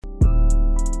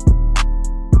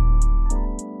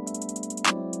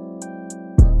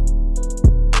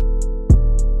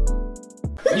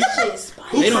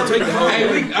They don't take the whole. Hey,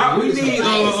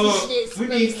 we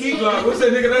need Key Glock. What's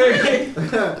that nigga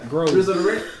name? Gross.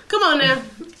 Come on now.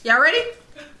 Y'all ready?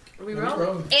 We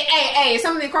rolling. Hey,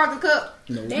 something in Carlton Cup.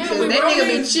 No. That nigga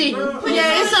be cheating.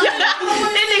 Yeah, it's something. That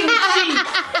nigga be cheating.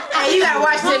 Hey, you gotta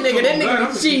watch that nigga. That nigga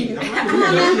be cheating.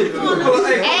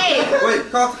 Hey. Wait,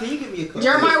 Carlton, can you give me a cup?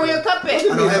 Jeremiah, where your cup at? I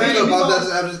don't have a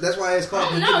cup. That's why I asked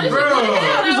Carlton. No, this is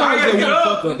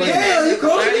Yeah, you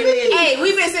called me. Hey,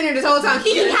 we've been sitting here this whole time. But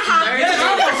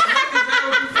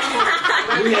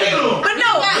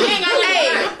no,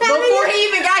 hey, before he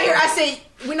even got here, I said,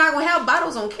 we're not going to have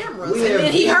bottles on cameras. And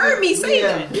then he heard me say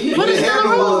that. What is that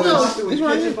wrong though?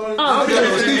 I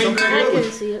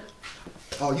couldn't see it.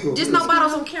 Just no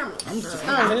bottles on camera. I'm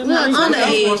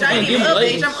underage. I ain't even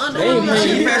underage. I'm underage.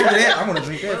 She passed me that. I want to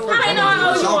drink that. How they know I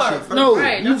know you are? No,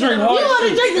 Right, you drink hard. You want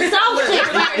to drink the soft shit?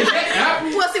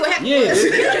 We'll see what happens. Yeah.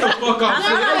 Get the fuck off.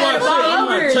 I'm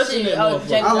not touching that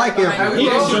motherfucker. I like it.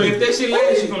 If that shit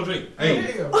lasts, she gonna drink. Hey,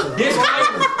 this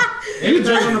if you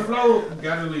drink on the floor,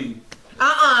 gotta leave.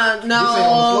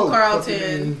 No,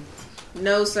 Carlton.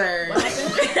 No, sir.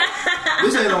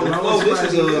 This ain't on the floor. This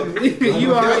is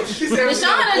You alright? Deshaun and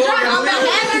John, I'm not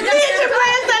having Get your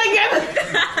plans together.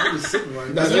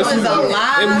 You was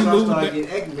alive.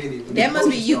 That must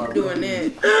be you doing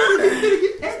that.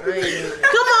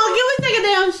 Come on, give me take a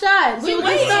damn shot. We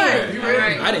waiting. You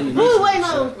ready? I didn't. Who waiting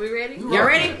on? We ready? Y'all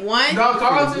ready? One. No,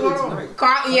 Carlton, hold on. 1,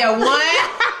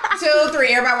 2, 3.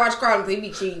 Everybody watch Carlton. He be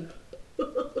cheating.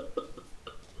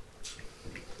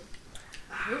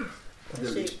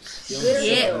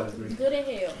 Yeah. Good as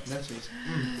hell. That's just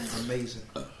amazing.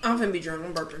 I'm finna be drunk.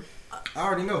 I'm burping. I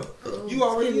already know. You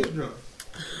already is drunk.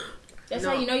 That's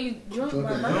how you know you drunk, my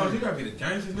No, brother. you gotta be the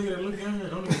gangster nigga that look at me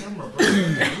on the camera, bro.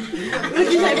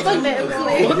 What you say? Fuck that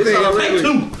clip. What the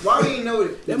hell? Why do you know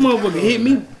it? That motherfucker hit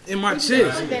me in my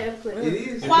chest. Fuck that clip. It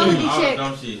is. Quality All check.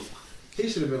 dumb shit. He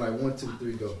should have been like 1, 2,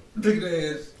 3, go. Look at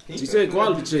that ass. She said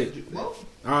quality check.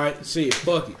 Alright, shit,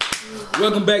 fuck it.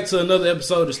 Welcome back to another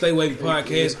episode of Stay Wavy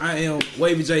Podcast. I am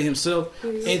Wavy J himself.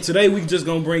 And today we just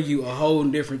gonna bring you a whole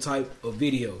different type of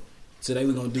video. Today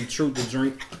we're gonna do Truth or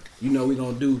Drink. You know we're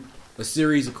gonna do a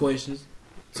series of questions.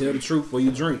 Tell the truth or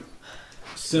you drink.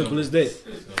 Simple as that.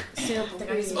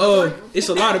 It's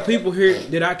a lot of people here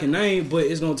that I can name, but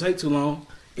it's gonna take too long.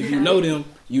 If you know them,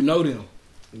 you know them.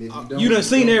 You done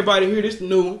seen everybody here. This the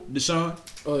new one, Deshaun.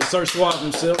 Sir Swab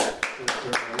himself.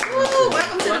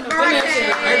 Welcome to the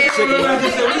podcast.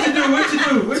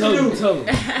 What you do? Tell him.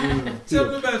 Tell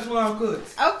them about Swab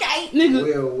Cooks. Okay. Nigga,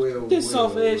 Well. this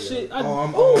soft ass shit. Tell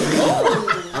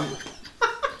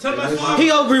them about Swab. He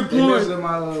over here pouring.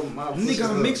 Nigga,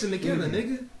 I'm mixing together,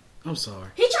 nigga. I'm sorry.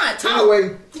 He trying to talk.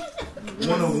 Anyway,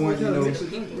 101, you know.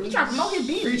 He trying to promote his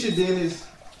business. Future dentist,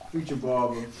 future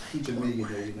barber, future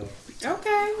millionaire, you know.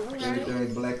 Okay.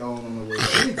 Everything black on the way.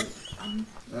 I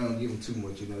don't give them too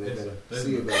much, you know. They better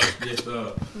see about it. Yes,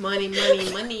 Money.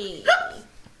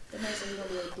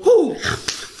 Whew.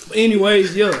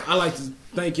 Anyways, I like to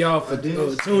thank y'all for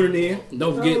tuning in.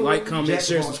 Don't forget, like, comment,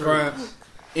 share, subscribe.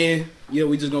 And,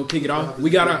 we just gonna kick it off. We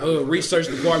got our research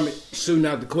department shooting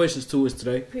out the questions to us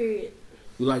today. Period.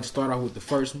 We like to start off with the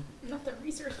first one. Not the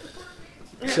research department.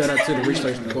 Shout out to the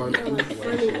research department.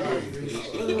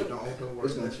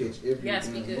 It's gonna catch every Gotta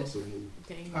speak good. muscle move.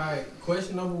 Alright,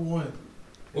 question number 1.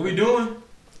 What we doing?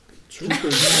 You gotta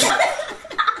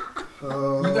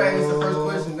answer the first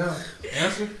question now.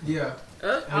 Answer? Yeah. I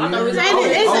thought it was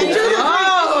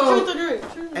Truth or drink.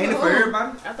 Ain't it for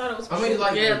everybody? I thought it was. I mean,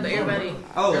 like, yeah, but everybody.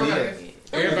 Oh, yeah.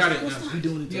 Everybody. We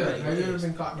doing it Yeah, today. have you ever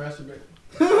been caught masturbating?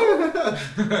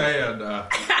 Hell nah.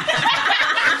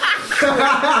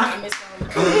 I missed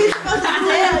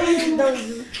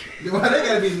Why they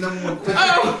gotta be the number one question?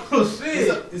 Oh shit.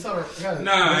 It's alright.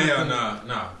 Nah, hell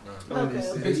nah. Alright.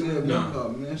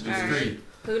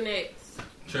 Who next?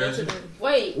 Treasure.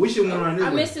 Wait. We should run I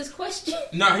missed this question.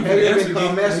 Nah, he Have you ever answered been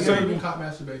caught it. Have you ever masturbating? been caught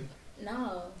masturbating?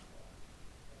 No.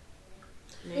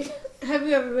 Have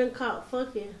you ever been caught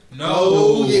fucking? No,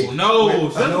 Oh, yeah. no.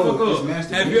 Wait, Shut I the know, fuck it's up.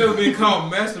 masturbation. Have you ever been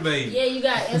caught masturbating? Yeah, you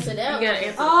gotta answer that. You gotta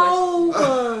answer the Oh,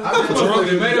 Drunk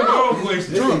and made a wrong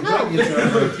question. Drunk. I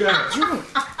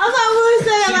thought we were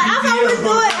saying like I thought we was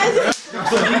doing.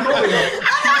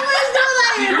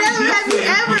 Never have you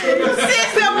ever.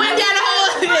 Sis, we got a hold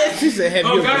of this. She said, have Oh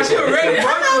you God, she already. I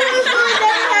thought we was doing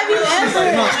never have you ever.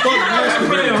 No, fuck I'm masturbate.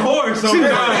 playing horse on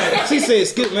God. She said,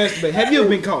 skip masturbate. Have you ever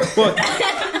been caught fucking?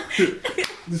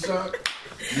 Deshaun?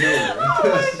 Hell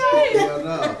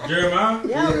no. Jeremiah?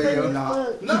 Yeah, no.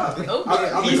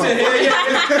 He said hell yeah.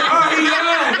 Oh, he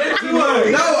lied. That's too much.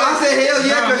 No, I said hell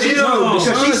yeah because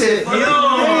she said Hell,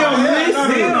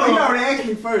 You already asked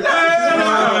me first.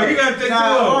 you got to that Nah, too.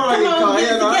 I ain't caught. get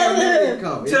Yeah, no, I ain't together. been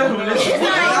caught. Tell him that. I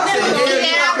said,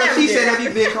 Yeah, because she said, have you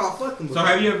been caught fucking So before?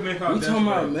 have you ever been caught? We talking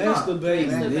about masturbating,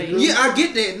 nigga. Yeah, I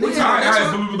get that. All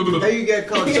right. Hey, you got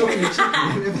caught choking the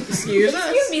chicken.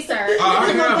 Excuse me, sir.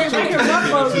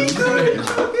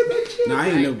 Nah, I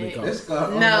ain't never been caught. That's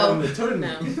called No. the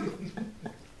tournament. No.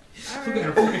 Alright.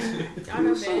 Y'all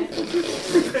know bad.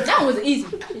 That was easy.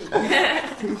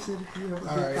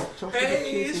 Alright.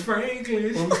 Hey, it's Franklin.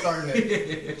 Where we starting at?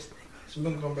 So we're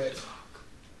gonna come back.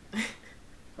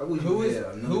 Who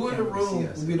in the room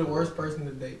would be the worst person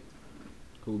to date?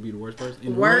 Who would be the worst person?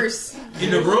 In the Worse.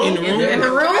 In the room? In the room? In the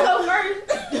room? Go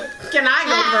first. Can I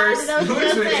go first? That's what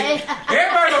I'm saying.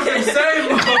 Everybody gonna say the same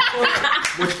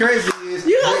motherfucker. What's crazy is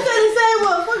You gonna say the same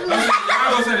motherfucker?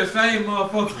 Y'all gonna say the same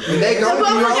motherfucker. they The gonna be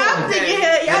motherfucker y'all wrong. thinking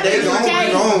here, y'all And they thinking gonna be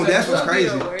okay. wrong. That's what's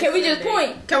crazy. Can we just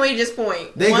point? Can we just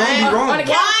point? They gonna be On wrong. the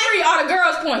count of three, all the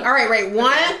girls point. All right, right.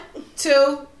 1,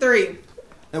 2, 3.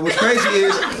 And what's crazy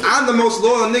is I'm the most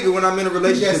loyal nigga when I'm in a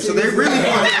relationship. So they really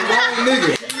want the wrong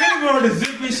nigga. Nigga going to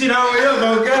zip this shit all the way up,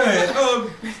 oh god.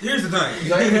 Here's the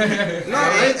thing.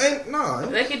 No.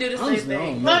 They can do the same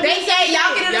thing. They say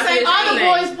y'all can do the Y'all same. can All do the the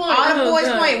boys same. point. All the boys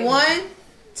point. 1,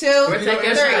 2, Or take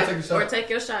your 3. shot. Or take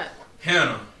your shot.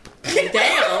 Hannah. Damn.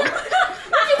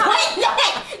 Why'd you point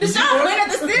that? The shot went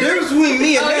at the center. There's between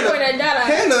me and Oh, you point Hannah. at that.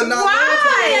 Hannah not Why?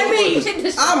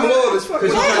 I'm loyal as fuck.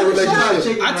 When I'm in a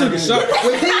relationship. I took a shot.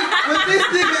 With this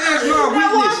nigga as my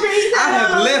weakness, I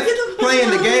have left playing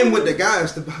the game with the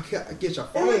guys to get your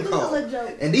phone call.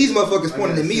 And these motherfuckers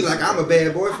pointing at me like I'm a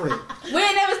bad boyfriend. We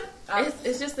ain't never.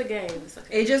 It's just a game. It's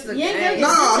okay. It's just a Yeah, game.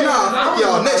 Nah, fuck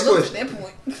y'all. Next question. That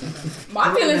point.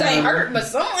 My feelings ain't hurt, but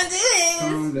someone's is.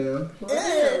 Calm down.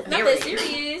 Not that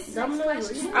serious.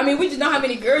 I mean, we just know how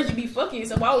many girls you be fucking,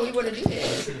 so why would we want to do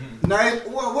that? Now,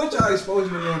 what y'all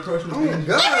exposing me on personal opinion?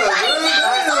 God,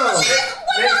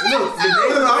 look,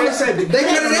 I'm gonna say they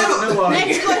cut it out.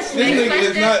 Next question. This nigga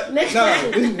is not. Next Nah,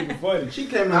 question. this nigga funny. She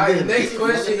came in. Alright, the next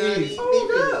question is.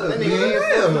 Oh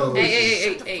God,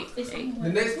 Hey. The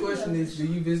next question is: do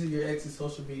you visit your ex's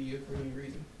social media for any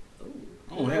reason?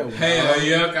 I don't have one. Hell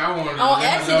yuck, I want to. On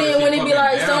accident, when it be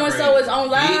like so and so is on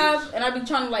live, and I be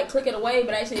trying to like click it away,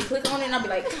 but I actually click on it, and I be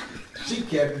like, She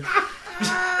Kevin.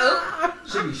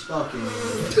 She be stalking me.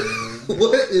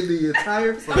 What in the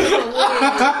entire? wait a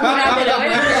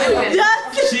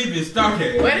minute. She been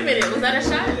stalking. Wait a minute, was that a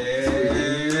shot?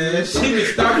 Yeah, she been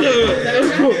stalking.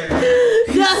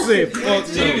 Said, fuck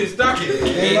She no. been stalking.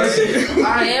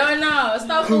 Hell no.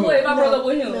 Stop for what if I broke up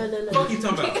with him? No. Fuck you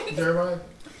talking about? Jeremiah?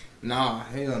 Nah,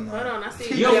 hell no. Hold on, I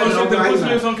see. You don't want to shoot the pussy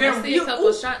lips on I camera? see a couple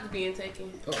of shots being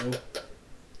taken. Uh-oh.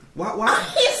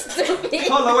 Why? You stupid.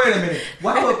 Hold on, wait a minute.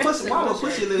 Why would pussy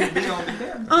lips be on the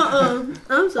camera?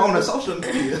 I'm sorry. On the social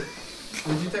media.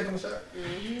 Did you take him a shot?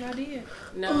 I did.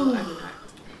 No, I did not.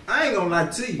 I ain't gonna lie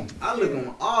to you. I look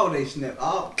on all they snap,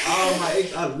 all my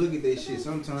ex. I look at that shit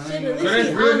sometimes. I ain't gonna So lie. that's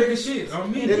real nigga shit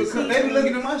on me. They be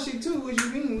looking at my shit too. What you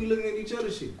mean? We looking at each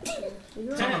other's shit. Talking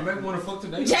about maybe want to fuck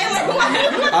today.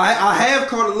 I have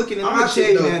caught her looking at my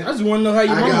shit, I man. just want to know how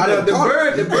your mama The doing.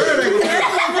 bird ain't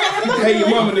gonna Hey, your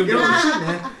mama doing. get on the shit,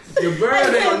 man. Your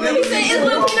bird ain't gonna He said it's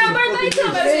Lil Pino birthday too.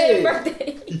 I said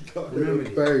birthday. Remember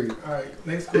bird. Alright,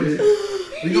 next question.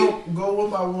 We gonna go one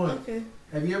by one. Okay.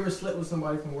 Have you ever slept with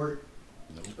somebody from work?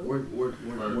 Work.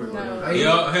 No. Hey,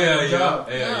 Yeah, hell yeah. job.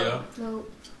 Hell No.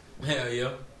 yeah. Hell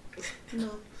yeah. No.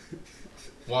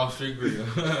 Wall Street Grill.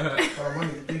 Hold on, my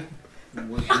nigga think.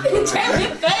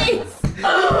 Jamie face.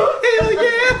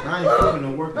 I ain't fucking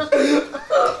no workers.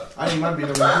 I ain't might be no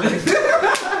workers.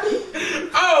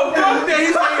 Oh, fuck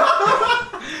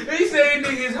that. He said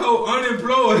niggas whole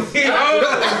unemployed.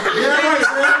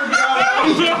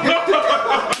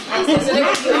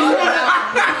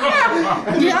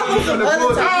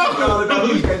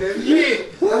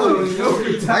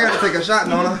 I gotta take a shot,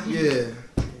 Nona. Yeah.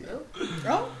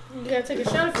 You gotta take a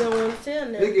shot if you don't want to tell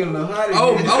now. They getting a little hot.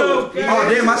 Oh,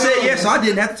 Damn! I said yes, so I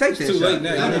didn't have to take that Too shot. late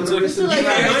now. You done took it. Too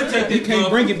late. You can't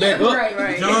bring it back up.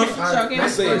 Right. John, I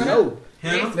said no.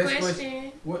 Hannah, Next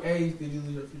Question. What age did you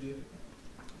lose your virginity?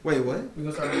 Wait, what? We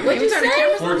gonna start with What did you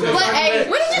say? 14. What age?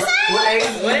 What did you say? What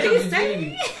age What did your he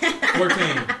say?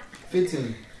 virginity? 14.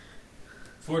 15.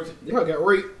 14. You probably got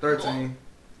raped. 13.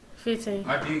 15.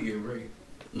 I did get raped.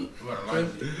 But I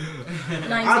liked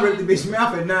it. I ripped the bitch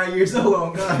mouth at 9 years old.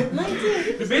 Oh God. 19.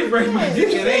 The bitch raped my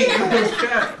dick at 8. Let's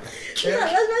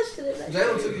match to it.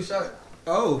 Jalen took your shot.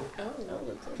 Oh.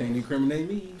 Can't incriminate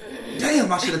me.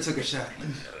 Damn! I should have took a shot.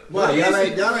 What? Y'all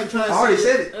ain't trying to. I already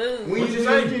said it. Ooh. When What'd you you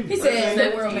say? say? He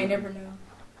said the world may never know.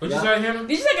 What you say, Hannah?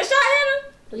 Did you take a shot, Hannah?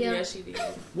 Yeah. Yeah, she did.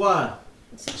 Why?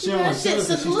 She don't shit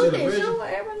secluded. She don't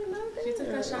want everybody to know She took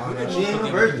her shot. Oh, no, she ain't no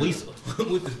virgin. with the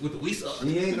Weezer.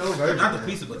 She ain't no virgin. Not the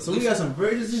pizza, but So we got some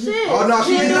virgins in here? Shit. Oh, no,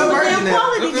 she ain't no virgin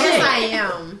now. Yes, I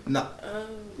am. No.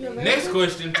 Next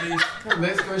question, please.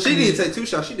 Next question. She didn't take 2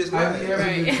 shots. She just Have you lied. ever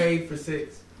been Right. paid for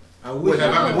sex? Have I been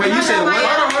Wait, you said what?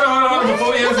 Hold on.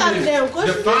 Before we What's answer the damn this,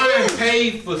 question? define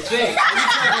paid for sex.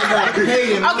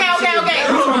 Okay. So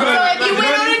if you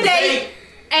went on a date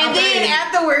and then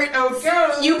afterward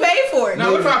you pay for it.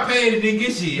 Now, what if I paid and didn't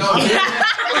get shit? No.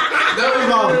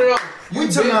 You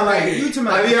talking about like,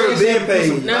 have you ever been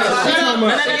paid? No,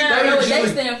 what they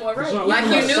stand for, right? Like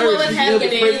you knew what was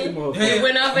happening, you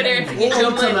went over there to get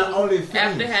your money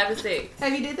after having sex.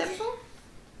 Have you did that before?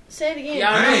 Say it again. Y'all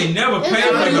I ain't never paid No, for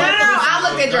no. I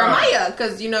look at Jeremiah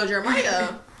because you know Jeremiah.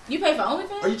 You pay for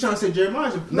OnlyFans? Are you trying to say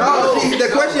Jeremiah's? No, the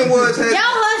question was, Y'all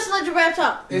let's let your rap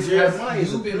talk. Have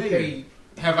you been paid?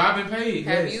 Have I been paid?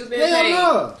 Have you been Hell paid?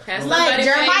 no. Has Like somebody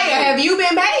Jeremiah, paid? have you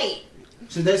been paid?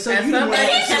 So they say Has you the one.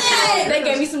 somebody? They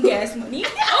gave me some gas money.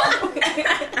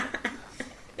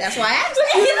 That's why I asked.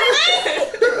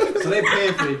 So they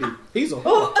paying for the dick. He's a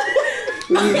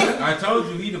I told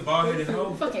you, he the bald-headed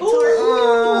hoe. Fucking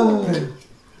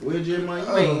Where Jeremiah?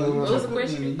 Wait, what was the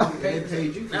question? They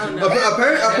paid you. I don't know.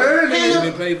 Apparently,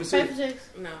 been paid for sex. Paper sex.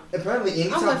 No. apparently,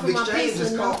 any I'm type of waiting for my exchange pizza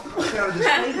is now. called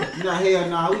disclaimer. Nah, hell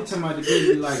nah. We talking about the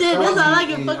baby like. Shit, that's all I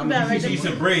can and fuck I'm about right She there.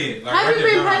 some bread. Like, Have right you there.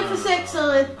 been No, paid no, for no. sex,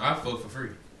 son? I fuck for free.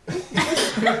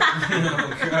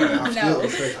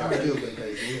 I still been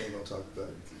paid. You ain't gonna talk about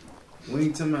it. We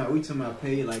talking about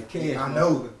paid like cash. I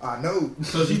know.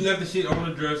 So she left the shit on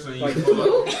the dresser and you Like, pull up.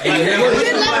 You let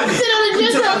him sit on the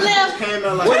dresser on left. Came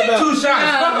out like. What 2 shots?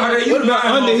 Fuck all that. You What about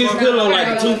lying, under his motherfucker. pillow like a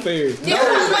tooth fairy? No,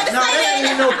 that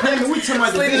ain't no payment. We talking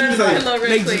about the Sleep in business. the Like, pillow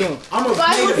real Niggas quick. gonna I'm a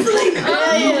Why was sleep? Oh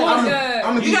my god.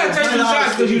 I'm You gotta take 2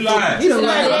 shots because you lied. He done Yeah,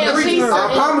 lied yeah, three she's- times. I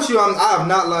promise you, I have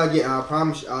not lied yet. I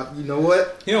promise you. You know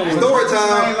what? He don't want Story I ain't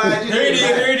time. lied, just Here it is,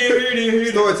 lied. here it is, here it is, here it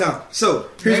is. Story time. So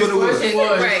here's what it was. Next question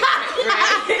was. Right.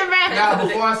 Now,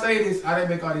 before I say this, I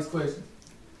didn't make all these questions.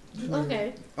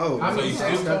 Okay. Oh, How many you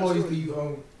sex still got toys do you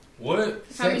own? What?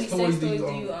 How many sex toys do you Y'all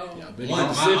own? been One,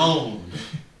 on my own.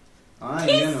 I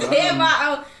He ain't said never.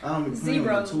 my own. I don't be playing with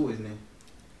Zero. my toys now.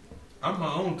 I'm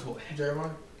my own toy. Jeremiah?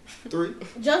 3.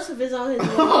 Joseph is on his way.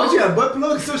 Oh, she got a butt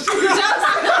plug, so she got.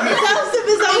 Joseph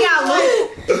is on his way.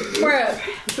 Bruh.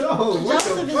 Oh, what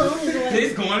Joseph the is fuck? on his way.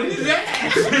 It's going in his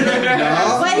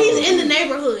ass. But he's in the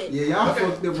neighborhood. Yeah, y'all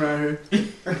fucked up around here.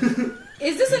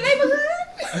 Is this a neighborhood?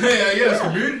 Yeah, yeah, it's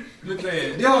community. Look at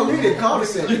that. Yo, we didn't call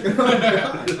this.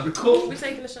 Cool. We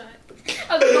taking a shot.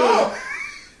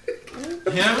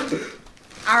 Hannah?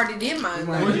 I already did mine.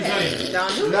 What'd you say?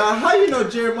 Don't do it. Now, how you know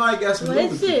Jeremiah got some What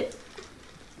is lubricant?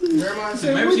 it? Jeremiah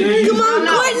said, Maybe she didn't use Come on,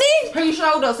 No. Courtney. He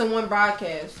showed us in one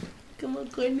broadcast. Come on,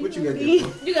 Courtney. What you got Courtney. there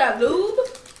for? You got lube?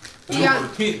 He,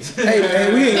 got, Hits. Hey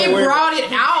man, we ain't he gonna worry. brought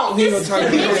it out. He ain't gonna talk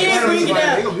He about didn't bring it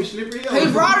up. They gonna be slippery. He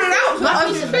brought it out for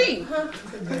us to see. And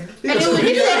it was,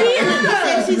 he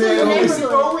said she's in the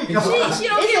neighborhood. She It don't said get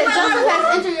Joseph my has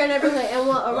entered your neighborhood and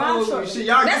will arrive shortly. Shit,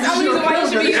 y'all That's the only reason why you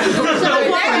should be. That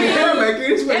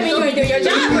means you ain't doing your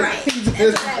job right.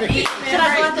 Should I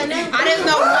go out there now? I just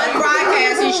know one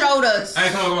broadcast he showed us. Hey,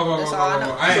 come on. That's all I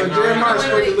know. I So ain't Jeremiah wait,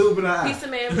 sprayed the wait. lube in the eye. Piece of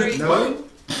man break. No.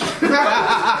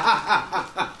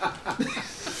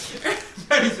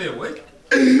 He said, what?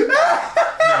 No,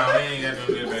 he ain't got no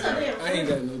good back. I ain't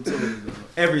got no toys though.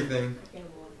 Everything.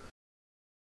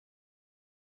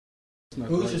 It's not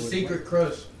who's quite your what it secret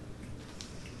crush?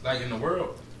 Like in the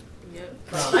world. Yep.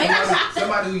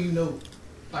 Somebody who you know.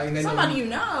 Like, they Somebody know you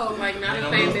know. Like not a No.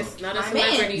 famous, not a My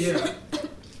celebrity. Yeah.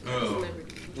 Oh.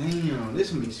 Celebrity. Damn,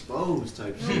 this one exposed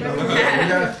type shit.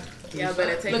 Yeah. Y'all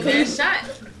better take Look, that he- shot.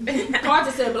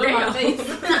 Carter said blur my face.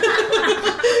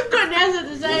 Courtney answered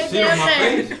the same Shit on my damn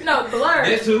thing. face. No, blur.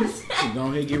 That too. She go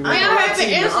ahead and get I rid ain't of gonna lie have to to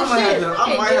you, answer I might have shit. to. I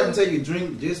might have to take a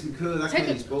drink just because I can't Take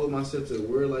it. expose myself to the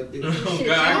world like this. Oh, Shit,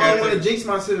 God, I I don't got want to to. jinx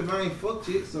myself if I ain't fucked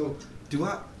yet. So Do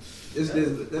I?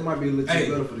 that might be a little too Hey.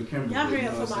 better for the camera. Y'all but hurry you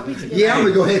up know for what my I'm pizza. saying? Yeah, I'm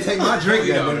gonna go ahead and take my drink.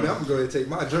 Yeah. Goddamn it, I'm gonna go ahead and take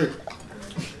my drink.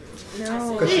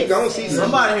 No. Cause she gon' see something.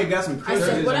 Somebody here got some I crushes.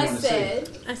 said what I wanna say. said.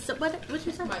 I said, what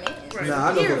you say? My man. Nah, I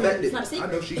know for a fact It's not a that I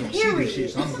secret. know she gonna see Period. this shit,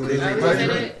 so I'm gonna go ahead I and was take my gonna say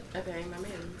drink. that. Okay, my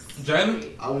man's. Jalen,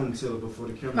 I wouldn't tell her before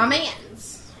the camera. My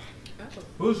man's.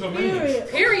 who's your man? Period.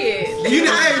 Period. You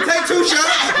know, hey, take 2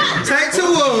 shots. Take 2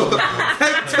 of them.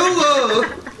 Take 2 of them.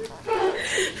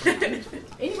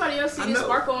 Anybody else see I this know.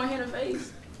 sparkle on her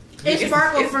face? It's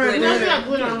sparkle it's for glitter. That's not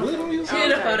good on. She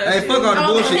had a photo. Hey, fuck all the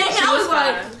bullshit. I was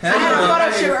like, I had a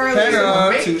photo shoot earlier. Hang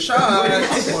on, 2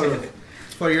 shots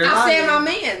for your I said my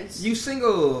life. man's. You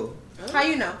single, How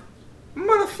you know?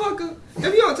 motherfucker?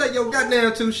 If you don't take your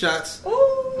goddamn 2 shots,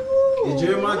 Ooh. Did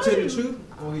Jeremiah tell the truth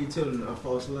or he telling a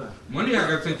false lie? Money, I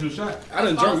gotta take 2 shots. I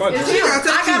done drunk my It's drink. him.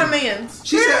 I got a man's.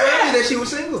 She said earlier that she was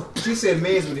single. She said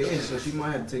man's with the N, so she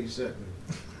might have to take a shot.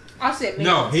 I said man's.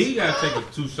 No, he gotta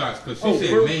take 2 shots because she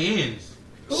said bro. man's.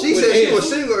 She said she was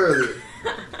single earlier.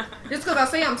 Just because I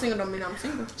say I'm single don't mean I'm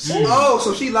single. Oh,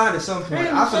 so she lied at some point.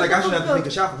 I feel like I should have to take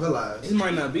a shot for her lies. It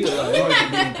might not be a lie. It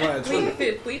might be implied Plead the truth.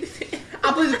 fifth. Plead the fifth.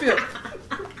 I plead the fifth.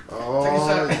 Oh,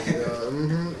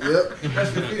 yep. You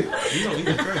know, he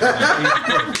was crazy.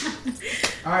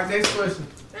 All right, next question.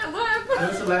 When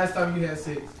was the last time you had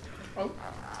sex?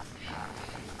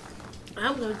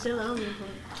 I'm gonna tell her. I'm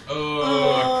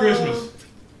gonna Christmas.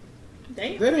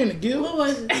 Damn. That ain't a gift. What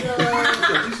was it? I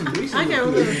can't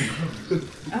remember.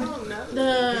 I don't know.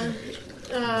 The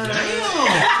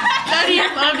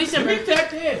 30th of December. He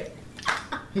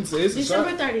said it's a December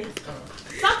shot. 30th.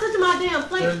 Stop touching my damn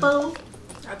plate, fool.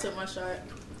 I took my shot.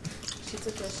 She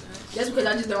took her shot. That's because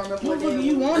I just don't remember what day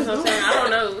You want That's what I'm saying. I don't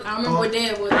know. I remember what day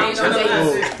it was. I ain't no day.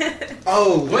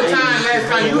 Oh, What time last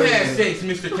time you had sex,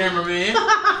 Mr. Cameraman?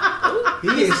 He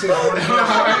ain't said all today.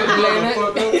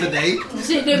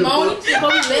 Shit, that morning. Shit,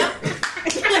 before we left.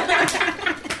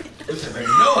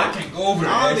 No, I can't go over I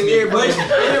don't think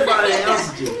everybody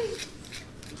answered you.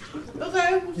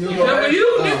 Okay. you,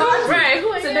 nigga. Right. Who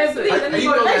said that?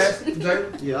 You go last. Jay?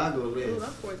 Yeah, I go Ooh, last.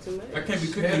 I'm 14 minutes. I can't be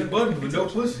cooking butter with no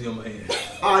pussy on my hand.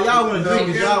 Oh, y'all want to drink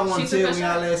because y'all want She to tell took when a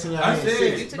y'all shot. last time y'all I had sex.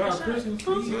 said took a about shot. Christmas.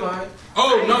 You lying.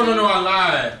 Oh, no, I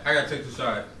lied. I gotta take the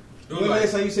shot. It was When last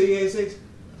like time you said you had sex?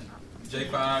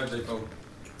 J5, J4.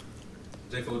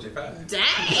 J4, J5.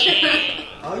 Dang.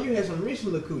 Oh, you had some rich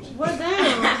little coochie. What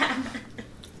damn?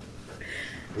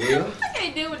 Well, I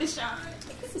can't deal with the shot.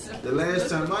 the last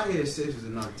time I had sex was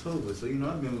in October, so you know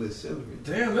I've been a little celibate.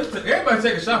 Damn, everybody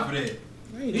take a shot for that.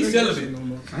 He's celibate. no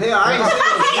more. Hell, I ain't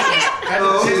After the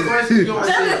next question, you go. The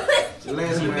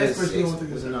last time I had Next question you sex want to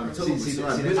was do. in October. All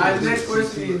right, the next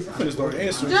question is: I'm gonna start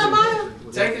answering. Jeremiah?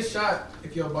 take a shot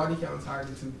if your body count is higher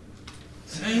than 2.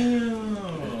 Damn.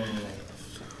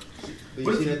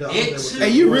 Hey,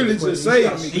 you really just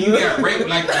saved me. You got raped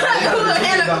like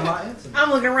that. I'm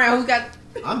looking around. Who got?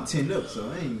 I'm 10 up, so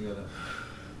I ain't gotta.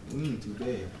 We ain't too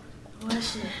bad.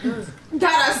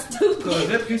 Got us stupid. Cause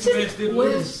that piece of man still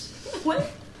delivering.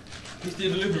 What? He's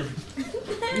still delivering.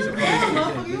 He's a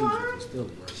Motherfucker, you alright?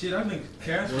 Shit, I think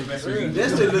Cash was back there.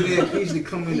 That's the little piece that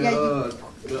come in the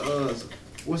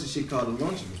what's the shit called, the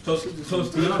Lunchables?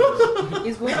 Tostianos.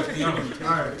 It's what? Tostianos. All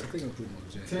right. I think I'm putting on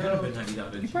Jack. Tell,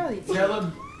 Probably.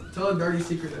 tell a dirty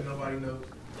secret that nobody knows.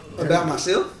 About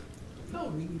myself? No,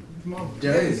 nigga, come on.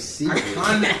 Dirty I secret.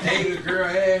 kinda ate a girl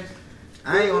ass. I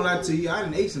ain't gonna lie to you, I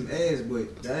done ate some ass,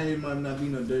 but that ain't might not be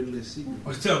no dirty little secret. I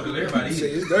was telling everybody He eat said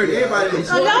it. it's dirty. Everybody eats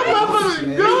Oh, y'all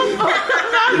motherfuckers drunk?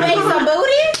 You ate some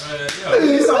booty?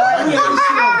 Yeah. It's alright, we have this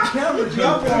shit on camera,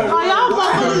 y'all Oh, y'all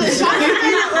motherfuckers drunk?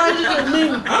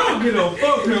 I don't give a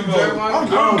fuck him, bro.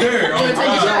 I'm there. I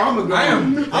am I'm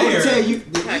gonna there. tell you,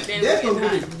 damn, that's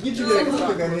gonna get you that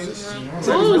quick, goddamn.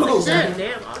 Ooh, shit.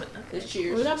 Damn. All the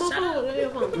cheers. Was that my phone? That your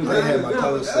phone? I had my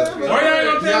color stuff. Why y'all ain't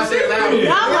gonna tell Say it loud. me?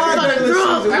 Y'all motherfuckers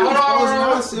drunk. Hey, hold on.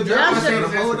 Y'all saying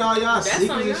hold all y'all That's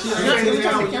secrets on and your shit. own. Y'all That's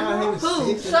y'all on having Who?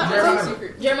 sex. Shut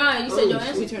Jeremiah, you said your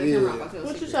answer. Turn the camera off.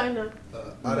 What you say now?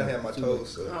 I done had my toes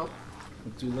sucked. Oh,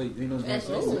 Too late. Ain't no that's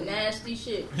some nasty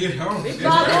shit. Yeah, I'm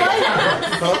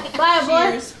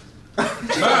Bye, boys.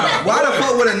 Wow. Why the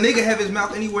fuck would a nigga have his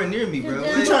mouth anywhere near me, bro?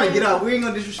 We trying to get out. We ain't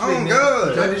gonna disrespect. Oh, now.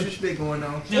 God. No disrespect going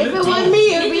on. If it wasn't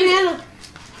me, it'd be Hannah.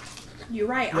 You're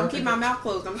right. I'm keeping my mouth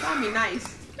closed. I'm trying to be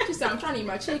nice. She said I'm trying to eat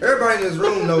my chicken. Everybody in this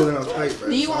room knows that I'm straight, bro.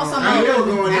 Do you want some I ain't more? never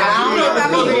going I don't know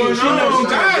about me. She knows she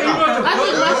tired. I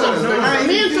think my sister.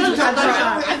 Me and Tristan got that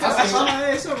shot.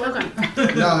 Okay.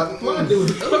 Nah, Oh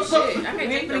shit! I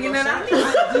can't You ain't take finna get that.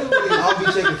 that I'll be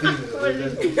checking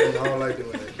females. I don't like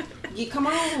doing that. Yeah, come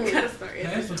on. Gotta start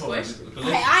answering the question.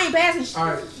 Hey, I ain't passing shit. All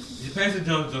right. You pass the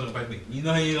jump, just like me. You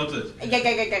know he ain't gonna touch.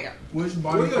 Yeah. Which Where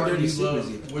body your part do dirty you secrets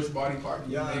love? at? Which body part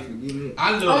do you Y'all hate? forgive me.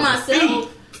 I love On myself.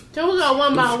 So we go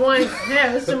one by one.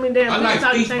 Yeah, it's too many damn I like things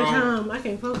at the feet, same bro. time. I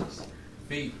can't focus.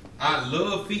 feet. I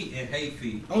love feet and hate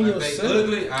feet. On If they yourself?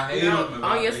 ugly, I hate them. If I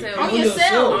On hate yourself. them. On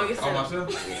yourself. On yourself. On myself?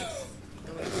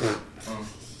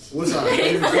 What's up?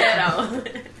 That all.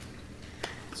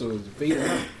 So is your feet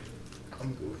out?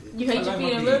 I'm good. You hate I your like feet my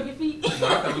and feet. love your feet? No, I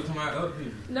thought we talking about other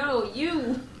people. No,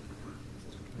 you.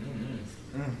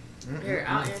 Here,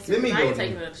 I'll answer. Let me I go ain't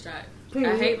taking then. another shot.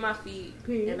 Period. I hate my feet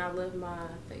Period. and I love my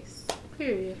face.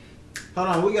 Period. Hold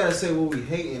on, we gotta say what we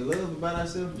hate and love about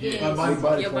ourselves. Yes. My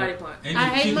body Your part. body part. And I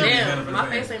you hate keep my- it Damn, together my for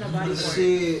the face ain't no body part.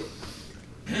 Shit,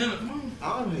 Damn, come on.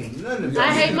 I don't hate none of I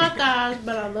that. hate my thighs,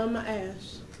 but I love my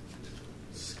ass.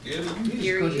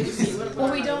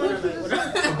 What we doing?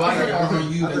 A body part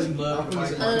on you that you love.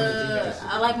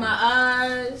 I like my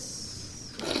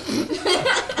eyes.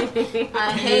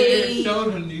 I hate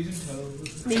shoulder, knees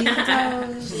and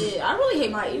toes. Shit, I really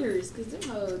hate my ears because them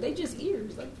hoes, they just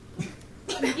ears. Like,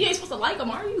 you ain't supposed to like them,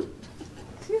 are you?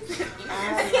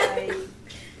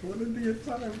 What are you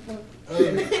talking about?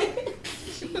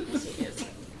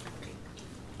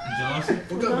 Johnson.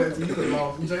 We'll go back to you,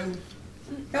 Jamie.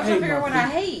 I'm trying to figure out what I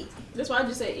hate. That's why I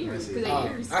just said ears because they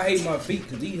ears. I hate my feet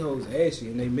because these hoes ashy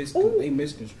and they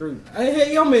misconstrued.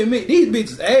 Hey, y'all may admit these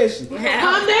bitches ashy. Calm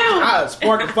down. I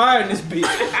spark a fire in this bitch.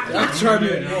 I'm trying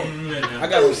to. I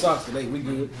got on socks today. We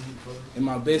good. And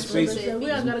my best face,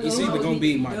 it's either gonna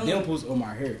be my dimples or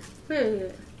my hair.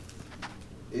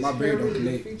 My beard don't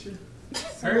connect.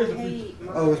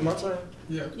 Oh, it's my turn.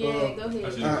 Yeah. Yeah, go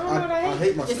ahead. I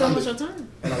hate my It's stomach. almost your turn.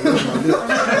 And I love my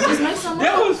lips. Just make some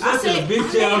That more. was such a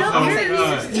bitch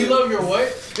ass. You love your what?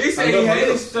 He said he hated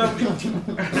his stomach. He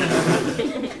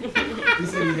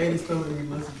said he hated stomach and he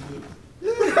listened to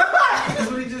it.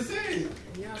 That's what he just said.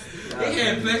 He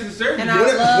had plastic surgery. And I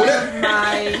love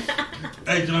my...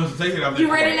 Hey, Johnson, take it out there.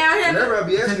 You ready now, Heather? Whenever I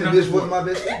be asking bitch what my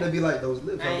best fit, they be like those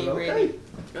lips. I I be ain't like, ready. okay.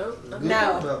 Oh, Good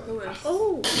no. talk about.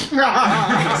 Oh.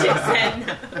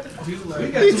 We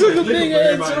got He took a too much big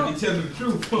liquor ass for everybody chunk. to be telling the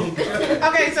truth.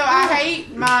 Okay, so I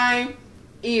hate my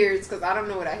ears because I don't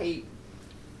know what I hate.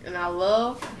 And I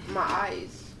love my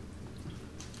eyes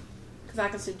because I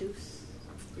can seduce.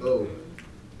 Oh.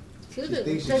 She's the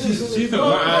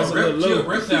my eyes a little low.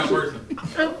 Reptile person.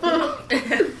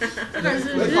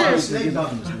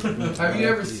 Have you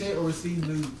ever sent or received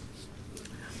nudes?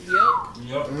 Yup.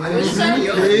 I didn't say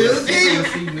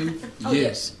Received nudes?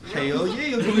 Yes. hell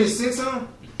yeah. You get sent some?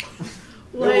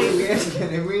 What was we asking?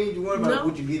 And we ain't worried about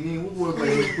what you getting in. We worried about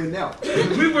what you putting out.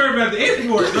 We worry about the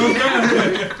export.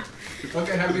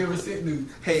 Okay, have you ever sent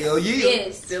nudes? Hell yeah.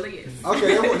 Yes, still is.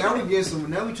 Okay, now we getting some.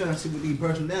 Now we trying to see what these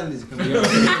personalities come out.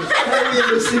 Have you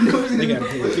ever seen those? They got a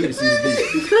head to see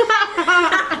this bitch.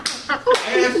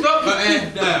 Ass up or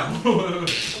ass down?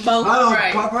 Both. I don't.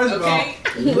 Right. First of all, Okay.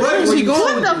 Where is he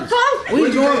going with this?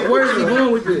 Where is he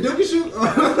going with this? Dookie shoot.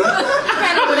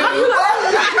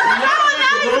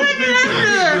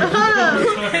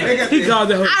 He called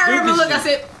the whole I remember, look, I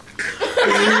said,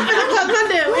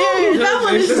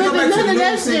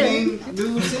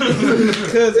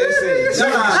 Cause they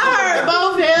said.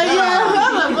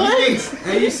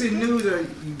 Hey, you see news or you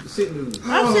sit news?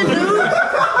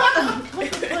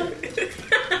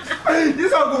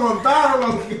 This all going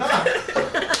viral.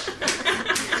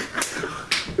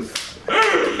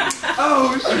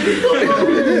 Oh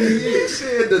shit! He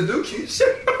said the dookie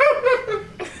shit.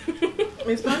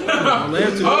 it's funny.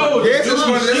 Oh, Yes, it's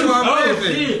funny. That's why I'm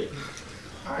laughing. shit.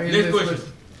 Alright, Next question.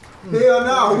 Hell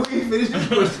no, we ain't finished this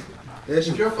question. That's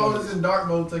If your phone is in dark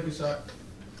mode, take a shot.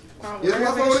 Is my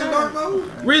phone in dark mode?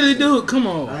 Really, dude? Come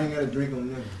on. I ain't got a drink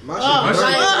on them. My shit.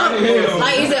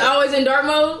 Like, is it always in dark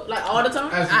mode? Like, all the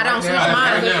time? As I don't right switch now.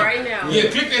 mine. Right now. Right now. Yeah,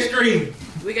 click that screen.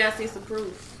 We gotta see some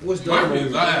proof. What's dark Mine is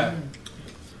mode? live.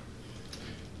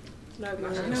 Dark She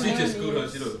mode. just screwed her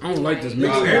shit up. I don't like this Nah,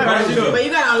 mix. everybody shit up. But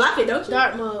you gotta unlock it, don't you?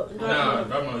 Dark mode. Nah,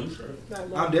 come on, you sure?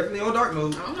 I'm definitely on dark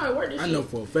mode. I don't know how to work this I shit. know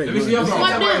for a fact. Let me see your phone. What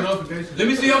Somebody then? notification. Let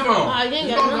me see your phone. Oh, you ain't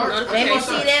got no Let me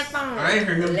see that phone. I ain't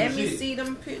heard him Let do me shit. see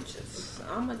them pictures.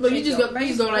 But you just go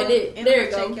like that. There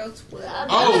it go.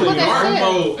 Oh, What they dark said.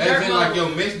 mode. As Dark in like mode. your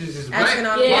messages is black. Asking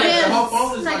all Yeah. the The whole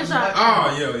phone is Take a like shot. Oh,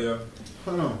 yeah.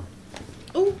 Hold on.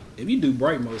 If you do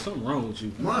bright mode, something wrong with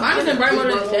you. Mine is in bright mode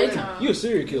in the daytime. You a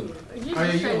serial killer. Oh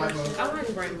yeah, you don't like mode. I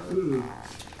like bright mode. Ooh.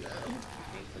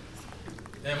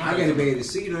 Damn, I gotta be able to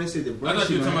see. You know, they said the I bright thought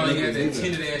you were shit talking about might like make that it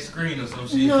tinted ass screen or some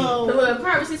shit. The No. little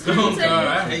privacy screen. Oh God, setting.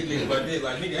 I hate this about that.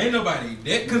 Like, nigga, ain't nobody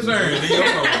that concerned in your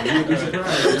phone.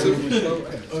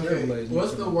 Okay,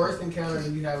 what's the worst encounter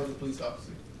you had with a police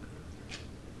officer?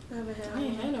 I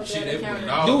ain't had no Shit, bad they put encounter.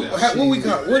 dogs Dude,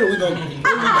 out. what are we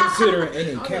consider an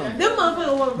encounter? Them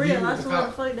motherfuckers were real. I You swear cop.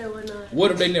 to fuck that one up.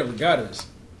 What if they never got us?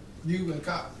 You and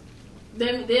cop. They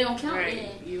don't count Right.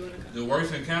 that. You and The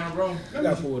worst encounter, bro? I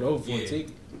got pulled over for a Yeah.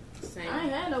 ticket. the same. I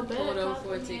ain't had no bad Pulled over cops.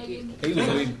 for a ticket. He was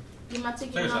leaving. Get my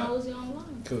ticket Take a when I shot. was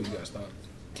online. Cool, you gotta stop.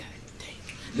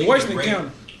 The worst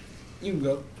encounter. You can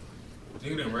go.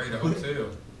 Nigga done raid a hotel.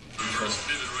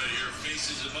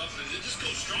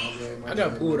 I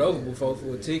got pulled over before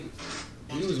for a ticket.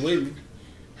 You was with me.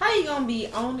 How you gonna be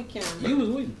on the camera? You was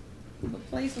with me. But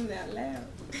play something out loud.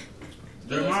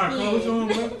 Jeremiah, close on,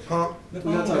 bro. Huh?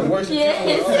 The worst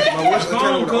Yes. My worst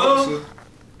encounter with an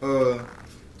Come officer.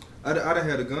 I done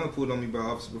had a gun pulled on me by an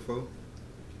officer before.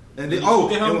 And then, Did you shoot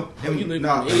that hoe? Oh, you living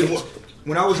nah, on the edge.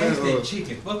 when I was in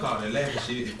chicken, fuck all that laughing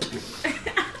shit.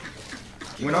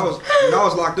 When I was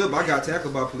locked up, I got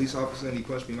tackled by a police officer and he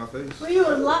punched me in my face. When you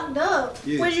was locked up.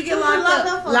 Yeah. Where'd you get locked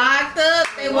up? Locked up,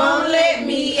 they won't let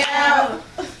me out.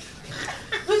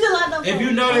 Where'd you locked up? If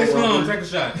you know this song, take a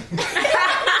shot.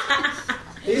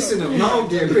 It's in the long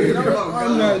game.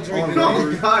 I'm not drinking.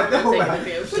 Oh God, no. What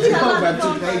you got locked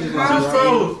up?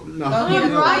 No.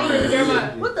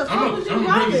 What the fuck was you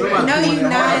writing? No, you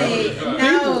not.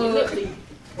 No.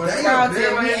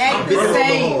 Carlton, we act the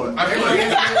same.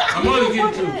 I'm only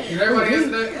getting two. Did everybody answer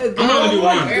that? I'm only do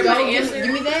one. Everybody answer.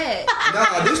 Give me that.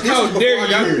 Nah, this was before I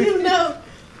got here. You know.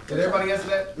 Did everybody answer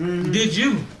that? Did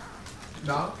you?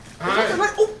 No. I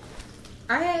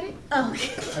had it. Oh,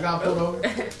 I got pulled over.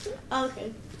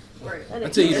 okay. I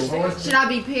tell you the Should I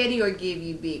be petty or give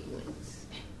you big ones?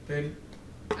 Petty.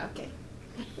 Okay.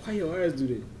 why your eyes do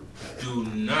that? Do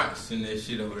not send that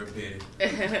shit over there,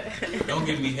 Petty. Don't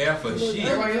give me half a shit.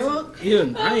 Everybody answer?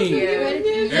 Yeah, I ain't.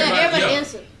 Everybody yeah.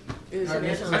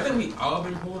 answer. I think we all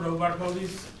been pulled over by the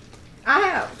police. I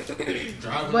have. Driving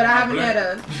But I while haven't black.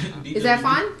 had a. Is that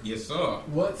fine? Yes, sir.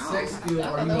 What sex skill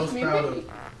are you most proud of?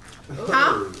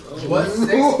 Huh? What sex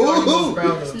skill are you most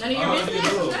proud of? None of your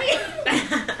business.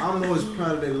 I'm most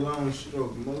proud of that long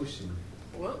stroke motion.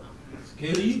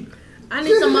 Kelly, I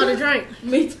need some more to drink.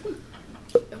 Me too.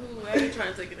 Ooh, I ain't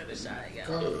trying to take another shot,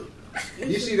 y'all.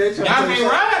 You see that? y'all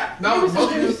can't ride? No,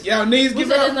 both of you. Y'all knees Who give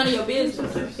said out. it's none of your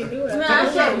business? Nah, I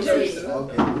said juice.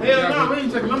 Okay. Hell no, we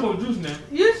ain't taking no more juice now.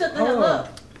 You shut the hell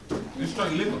up. It's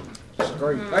straight liquor.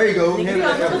 Great. There you go. You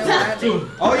got a little time.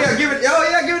 Oh yeah, give it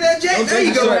that Jack. There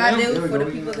you go. What I do for the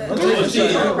people that Oh,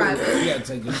 shit. You gotta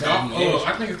take a shot. I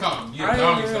think it's called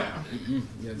doggy style.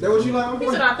 That what you like? He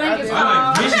said, I think it's I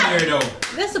like missionary though.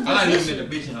 That's a I like looking position. at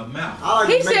the bitch in her mouth. I like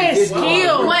He to make said it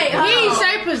skill. Wait, he ain't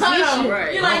say Hold on. position.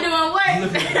 You like doing what?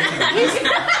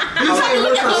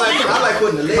 I like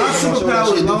putting the legs My on so superpower that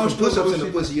is shit long do push-ups in the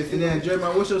stroke pussy. You And feel then me?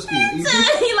 Jeremiah, what's your skill? He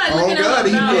like Oh looking God, at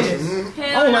he her mouth. pushing. I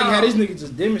don't like how this nigga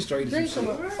just demonstrated some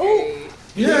shit.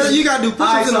 Yeah, you gotta do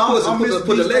push-ups in the pussy.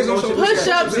 Put the legs on.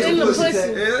 Push-ups in the pussy. Hell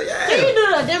Can yeah. you do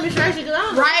the demonstration? Cause I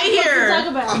don't know Right what here. to talk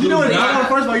about. You know what? Nah.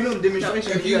 First of all, you know the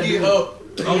demonstration. If you get up,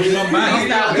 Oh, somebody.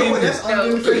 That's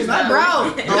undemonstrated. Bro, no, Oh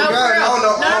for God, real. I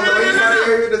don't know anybody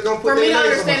here that's gonna put For me to their legs on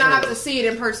understand, I my have to see it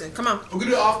in person. Come on. we can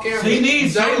do it off camera. He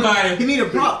needs somebody. He need a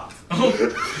prop.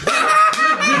 Good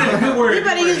word. You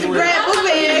better use the grab book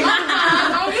bag.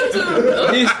 On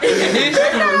YouTube. This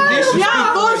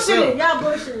Y'all bullshitting. Y'all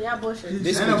bullshitting.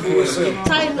 This speaks for itself.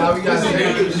 Tighten Now up. we gotta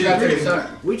take a shot.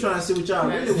 We trying to see what y'all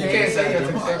really You want. can't say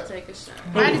that. Take a shot.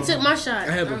 I already took my shot. I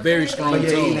have a very strong Yeah,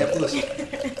 eating tongue. that pussy. You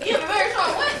have a very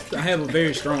strong what? I have a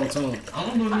very strong tongue. I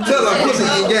don't know. Tell her pussy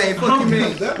in game. Fuck you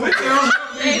mean? See,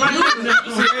 I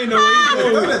ain't know where you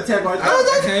going with it. Tap right I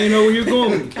ain't know where you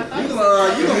going with it. I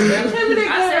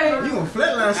said, You gonna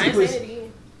flatline I some ain't saying pussy. it again.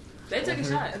 They took a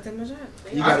shot.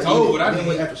 You I gotta told eat what it. I Then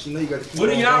did. after she know you gotta keep What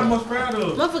are on y'all going. most proud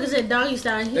of? Motherfucker said doggy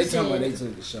style. He They talking about said they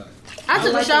took the shot. I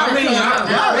took a shot. I mean,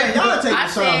 Y'all take I a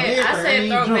shot. said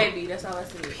throw baby. That's all I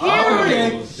said. Okay,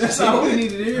 that's all we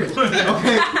needed to hear.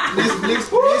 Okay, next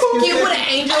Cute with an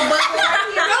angel butt.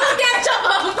 Don't get your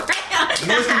own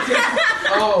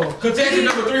Oh, Contestant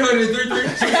number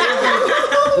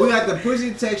 333. we got the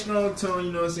pussy text strong tone,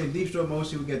 you know what I'm saying? Deep stroke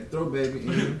motion, we got the throw baby.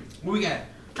 And What we got?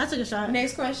 I took a shot.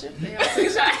 Next question. They all took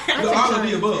a shot. Look, all of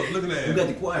the above. Look at we that. got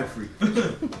the quiet freak.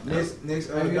 Next,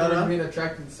 have you ever been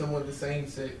attracted to someone of the same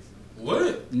sex?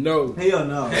 What? No. hell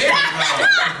no. Hell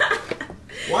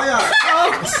Why y'all?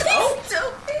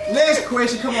 Next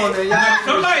question, come on there, y'all.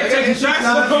 Somebody take a shot.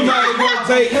 Somebody gonna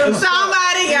take a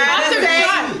Somebody got to say.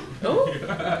 Ooh.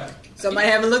 Somebody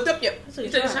haven't looked up yet. You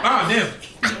took a shot. Oh, damn.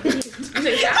 You took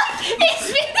a shot. I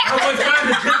was trying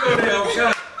to drink over there. Oh,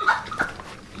 God.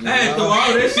 I had throw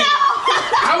all that shit.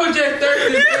 I was just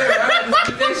thirsty as hell. I had to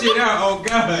spit that shit out. Oh,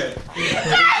 God.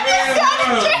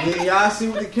 Yeah, y'all see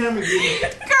what the camera getting.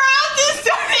 Girl, just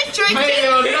started drinking.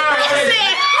 Hell no. I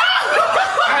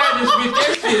had to spit that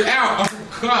shit out. Oh,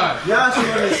 God. Y'all see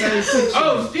what the same shit.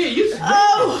 Oh, shit. You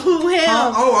Oh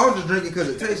hell! Oh, I was just drinking because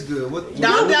it tastes good. What? Don't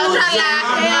try to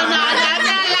lie. Hell no, don't try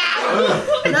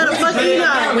to No, the fuck you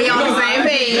know. We on the same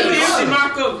page. empty my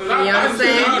cup. We on the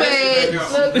same page.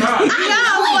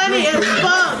 Y'all funny as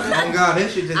fuck. Oh God, that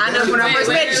shit just. I know when I first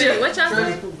met you. What y'all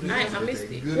say? I missed it.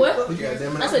 What?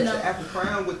 Goddamn it, I said no. apple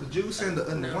crown with the juice and the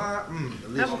wine.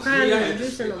 Apple crime and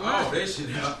juice in the Oh, wine. that shit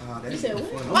out. You said what?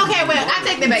 Okay, well, I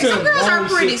take that back. Some girls are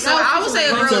pretty, so I would say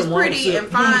a girl is pretty and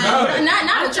fine.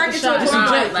 Not attracted to a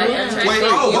crime. Like attracted. Wait,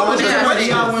 what was the question?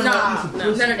 No,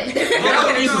 none of that.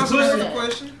 Y'all eat some pussy?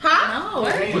 Question? Huh? No.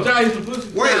 But y'all eat some pussy?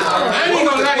 Wait, I ain't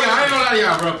gonna lie, y'all. I ain't gonna lie. lie to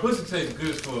y'all, bro. Pussy tastes good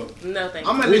as fuck. No, thank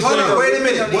I'm you. gonna hold on. Wait a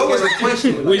minute. What was the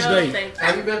question? Which No, day? thank you.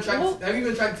 Have you been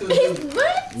attracted to a dude?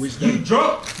 What? Which You day?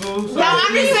 drunk, fool. No,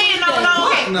 I'm just saying, no.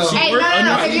 Okay. No. Hey, no.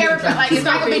 Have you ever, like, it's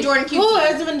not gonna be Jordan Q. Who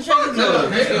has been attracted to?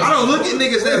 I don't look at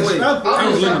niggas that way. I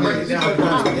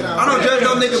don't judge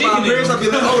no nigga by appearance. I be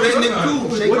like, oh, that nigga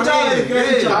cool. Shake my hand.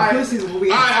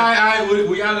 Yeah. Alright.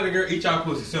 We y'all let a girl eat y'all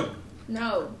pussy. Simple.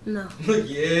 No. No.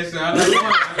 Yes, I know.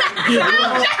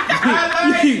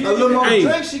 A little more Hey,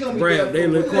 drink, she gonna be Brad, they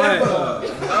look quiet.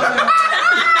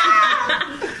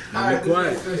 Alright,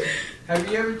 quiet. have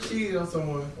you ever cheated on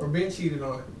someone or been cheated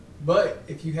on? But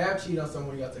if you have cheated on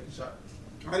someone, you gotta take a shot.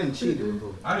 I didn't cheat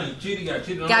before. I didn't cheat. Got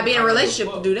cheated on. Gotta be in a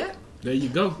relationship to do that. There you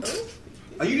go.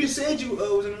 Oh, you just said you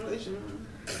was in a relationship.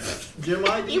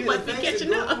 Jeremiah, You must be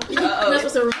catching up. That's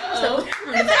what's a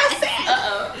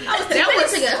That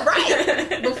was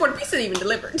right before the pizza even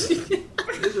delivered. This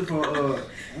is for okay.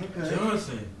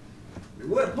 Johnson.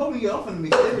 What? Pull me off and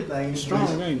mix everything.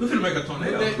 Strong, ain't We it? finna make a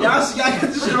tornado. Y'all see, y'all got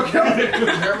this shit on camera.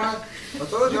 Jeremiah? I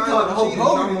told you You I called the whole cheated. It's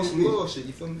program almost shit. bullshit.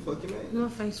 You feel me? Fuck you, man. My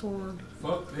face warm.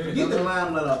 Fuck that. Get the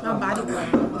limelight off. My body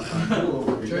warm.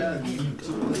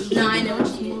 No, I know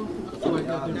what you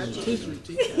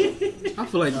I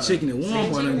feel like the chicken at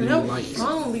Walmart under the lights.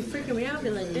 Phone be freaking me out. I be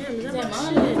like, damn, is that Is that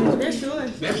my mine? shit? That's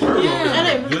yours. That girl Yeah. over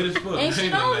there good as fuck. Ain't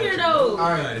shit on here though.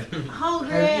 Alright. Hold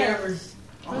your Have you ass.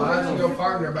 ever lied to your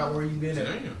partner about where you been at?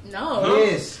 Damn. No.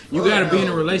 Yes. You gotta be in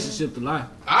a relationship to lie.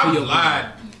 I To your lied.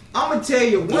 I'm gonna tell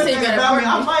you one said you thing got a about me. I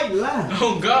partner. might lie.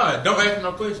 Oh God! Don't ask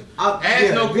no question.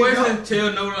 Ask no question.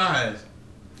 Tell no lies.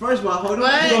 First of all, hold on.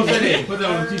 What? You gonna say that? Put that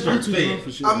on the t-shirt. I'm too Say young it.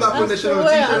 for shit. I'm not putting that shit on the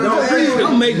Well, t-shirt.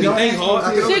 Don't make me think hard. I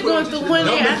can Shit put going that through shit one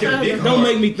Don't day make your after dick the Don't hard.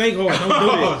 make me think hard.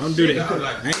 Don't do that. Don't do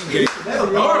that. I ain't gay.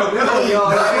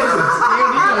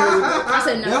 I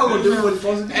said Y'all gonna no. do what it's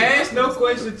supposed to do. Ask no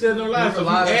question. Tell no lies. If you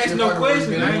ask no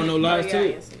question, I don't want no lies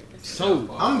too. So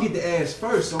I'm gonna get the ass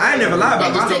first. So I ain't never lied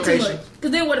about my Just say too location. much.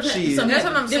 Cause then what if Shit. something That's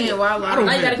what I'm saying. Why I don't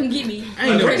Now you care. gotta come get me. I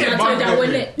ain't never. First time I told you I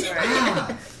wasn't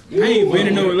that. I ain't been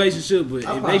in no relationship, but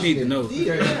if they need to know, God,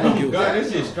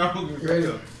 this shit strong. Ready?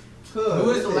 Who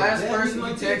is the last person you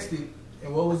texted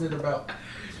and what was it about?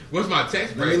 What's my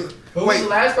text break? Who was the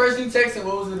last person you texted?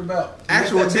 What was it about?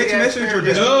 Actual text message or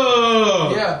just?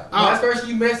 No. Yeah, last person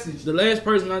you messaged. the last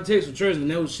person I texted was Tristan.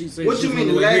 That was she said. What she you was mean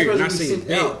on the way last here, and I person you said, sent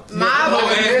 "Bet." out? Don't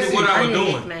ask me what I was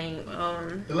doing.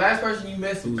 nickname. The last person you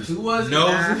messaged. Who was it? No.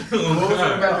 What was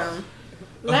it about?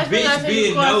 A Last thing I bitch said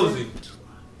being was nosy.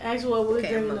 Ask what we're Okay,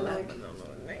 drinking I'm tonight.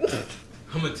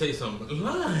 I'm gonna tell you something.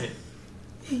 Lying.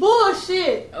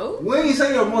 Bullshit. Oh. We ain't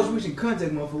say your most recent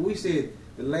contact, motherfucker. We said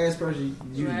the last person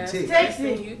you Last text.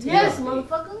 Texting. Yes,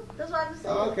 motherfucker. That's what I just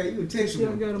said. Oh, okay, you text Shit,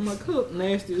 I me. got in my cup.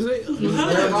 Nasty as hell.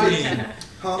 Lying.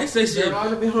 Huh? It says shit.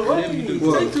 Whatever you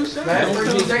do, What? take 2 shots. Last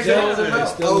person you texted. What was it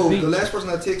about? Oh, the last person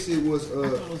I texted was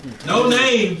No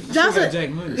names. That's That's it. Jack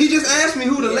Money. he just asked me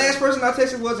who the last person I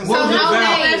texted was and What what was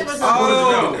was it no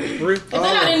about? names. Oh, For real? If they're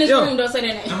not in this Yo. room, don't say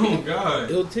that name. Oh God.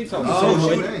 It'll TikTok. Oh,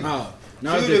 So, shit. oh, she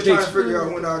now was it's just just trying to TikTok. figure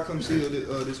out when I come see her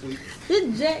this week.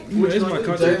 This Jack. That's my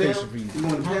contact picture for you. You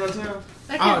going to Poundtown?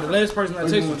 Oh, the last person I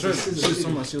texted was Tristan. She was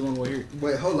talking about she was on the way here.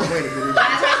 Wait, hold on, wait a minute.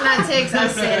 Last person I text, I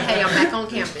said, "Hey, I'm back on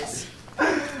campus."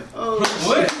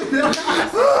 What?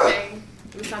 Okay.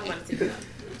 We talking about TikTok. You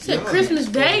said Christmas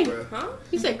Day. Huh?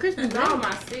 You said Christmas Day. No,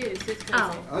 my sis.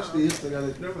 Oh. I still got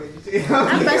it. Never I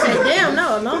was about to say, damn,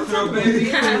 no, long time ago.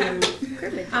 Baby.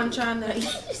 I'm trying to. You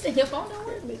said your phone don't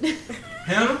work.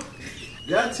 Hannah?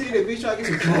 Y'all see that bitch trying to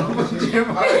get some clout.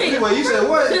 Anyway, you said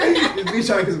what? The bitch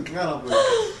trying to get some clout off of us.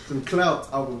 Some clout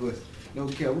off of us. No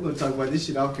care. We're gonna talk about this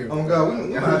shit off camera. Oh God,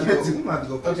 we might have to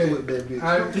go Okay. with that bitch.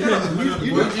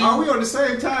 Are we on the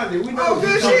same time? Then we know. Oh,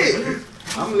 good shit.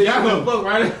 I'm Y'all gonna fuck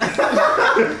right?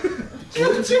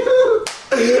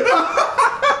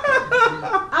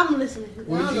 I'm listening.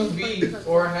 Would you be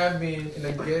or have been in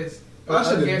a guest? I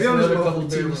should have guest been on another this couple motherfucking TV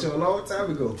bedroom? show a long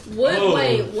time ago. What? Oh.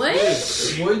 Wait,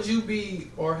 what? Would you be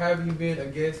or have you been a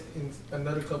guest in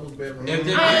another couple's bedroom? If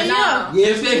Hell that yeah.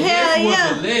 if that Hell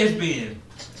guest was a lesbian,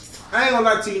 I ain't gonna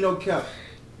lie to you, no cap.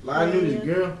 Like, I knew this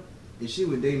girl, and she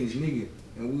was dating this nigga,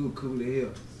 and we were cool as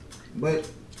hell. But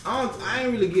I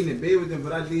ain't really getting in bed with them,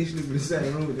 but I did sleep in the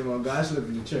same room with them. On God, I slept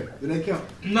in the chair. Do they count?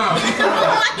 no, nah,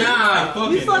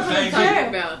 fucking You slept the in the same chair? shit.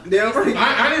 About. Damn right. I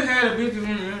just had a bitch in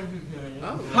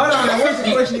Hold on, now what's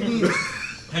the question again?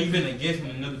 Have you been a guest in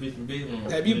another bitch bedroom?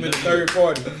 Have you been a third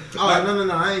party? Oh,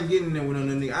 no, I ain't getting there with no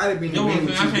nigga. I done been You know in what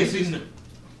bed I'm with saying? I two can't bitches.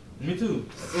 see me too.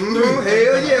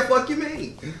 Hell yeah, fuck you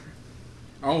mean.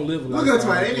 I don't live a Look at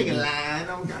my that nigga lying.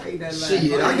 I'm gonna eat that line.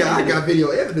 Shit, I got video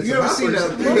evidence. You of ever my seen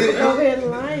first- that? Go ahead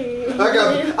and lie.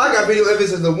 I got video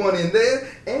evidence of the one in there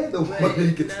and the one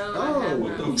in the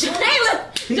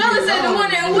Jalen said the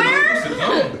one in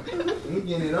where? We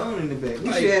getting it on in the back.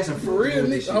 We should have some For real, fruit.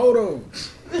 nigga. Hold on.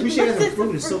 We should have some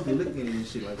fruit and soapy looking and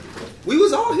shit like that. We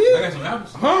was all I here. got some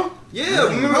apples. Huh? Yeah,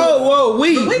 remember? Oh, whoa,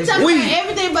 We talking about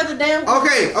everything but the damn.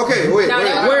 Okay, wait.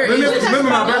 Remember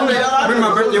my birthday? Remember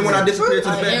my birthday when I disappeared to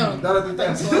the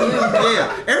back?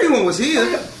 Yeah, everyone was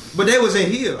here, but they was in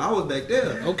here. I was back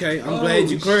there. Okay, I'm glad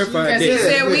you clarified that. Because he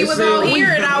said we was all here,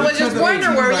 and I was just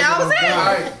wondering where y'all was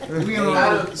at. Alright, We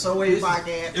on so wait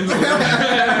podcast.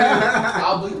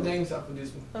 I'll bleep names out for this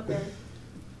one. Okay.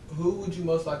 Who would you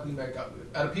most likely make out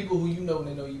with? Out of people who you know and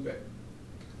they know you back.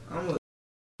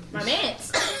 My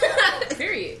mans.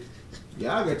 Period.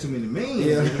 Yeah, I got too many memes.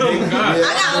 Yeah. Oh, God. I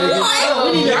got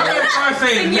one. Y'all better start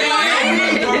saying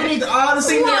man. We need all the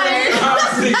singles.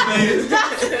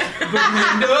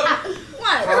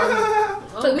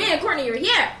 What? So me and Courtney are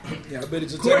here. Yeah, I better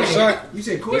just take a shot. You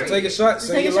said Just Courtney. take a shot. Just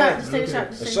Say take a your shot. life. Just take a shot.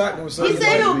 Just A take shot a gonna shot. say He your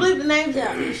said he'll life. bleep the names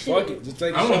out. Fuck it, just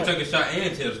take a I want shot. to take a shot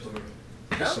and tell the story.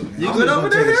 You good over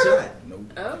there?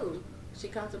 Nope. Oh, she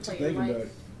contemplating Think about life.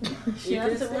 it.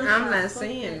 I'm not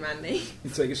saying my name. You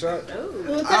take a shot.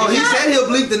 Oh, he said he'll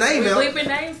bleep the name out. Bleeping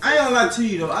names. I ain't gonna lie to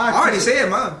you though. I already said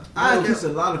mine. I kiss a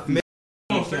lot of females.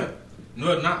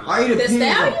 No, it's not. I eat a The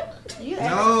peanut. stallion?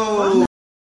 No.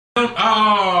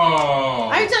 Oh.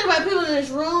 Are you talking about people in this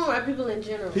room or people in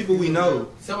general? People we know.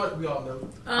 Someone we all know.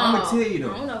 I'ma tell you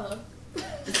though. I don't know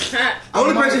her.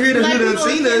 Only person here that Like you done people on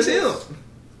seen us is campus. him.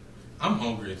 I'm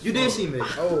hungry. You did see me.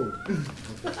 Oh.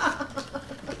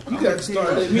 You got to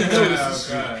start letting me know this.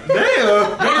 God.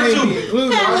 Damn. One or two. Include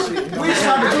my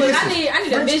shit. I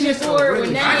need a vision for it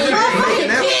with names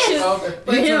and pictures Okay.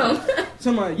 for him.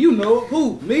 Somebody, you know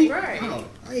who? Me? Right. Oh,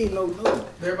 I ain't know no.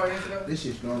 Everybody answer that? This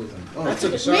shit strong as I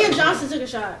took a shot. Me and Johnson took a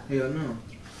shot. Hell no.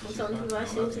 I'm telling people I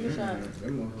said took a shot. I ain't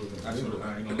gonna lie to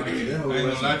you. I ain't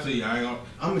gonna lie to you. I ain't gonna.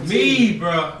 I'm a Me,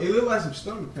 bro. It look like some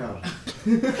stomach powder.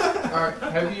 Alright,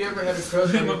 have you ever had a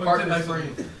crush on your partner's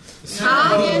friend?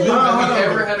 Huh? Have you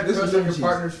ever had a This is crush on your different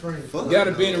partner's friend? You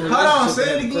gotta be in a relationship. Hold on, to say it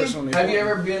have a crush again. on their Have you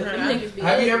partner. ever been? Niggas be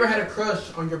Have you ever had a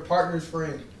crush on your partner's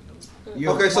friend?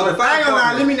 Okay, so the I ain't gonna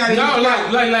lie, let me not even No,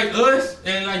 count. like us,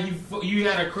 and like you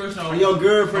had a crush on Your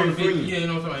girlfriend on the- friend. Yeah, you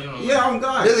know what I'm talking about. Yeah, I'm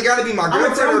God. Does it gotta be my I'ma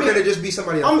girlfriend or tell can you- it just be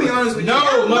somebody else? I'm gonna be honest with you. No,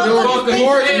 motherfucker,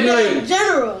 you said that. In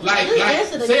general. Like, Just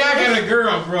answer the say I question. got a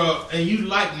girl, bro, and you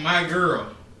like my girl.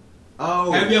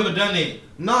 Oh. Have you ever done that?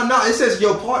 No, it says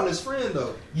your partner's friend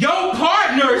though. Your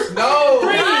partners, No!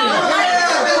 friends.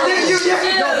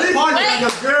 Partner, your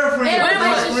girlfriend. Hey, wait,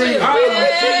 my wait, friend. wait.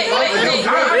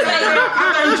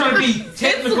 I'm not trying to be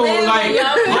technical, like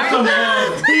I'm some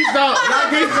He thought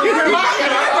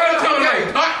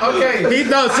Okay. he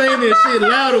thought saying this shit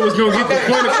louder was gonna get the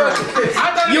point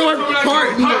across. Your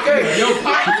partner. Your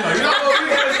partner.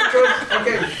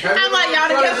 Okay. I'm like, y'all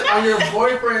together? On your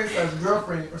boyfriend's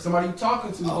girlfriend or somebody you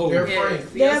talking to, their friend.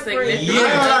 Yes, I ain't gonna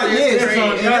lie, yes.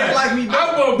 And they like me I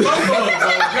back. want both of them.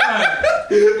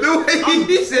 Oh, The way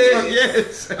he said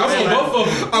yes. God. I want both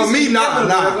of them. Oh, me not. I'm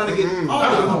Nah. gonna get all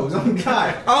the hoes. I'm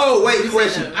God. Oh, wait,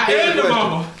 question. I am the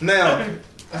mama. Now,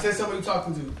 I said somebody you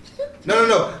talking to.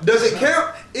 no. Does it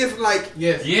count if like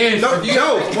Yes. Yes. no, If you- you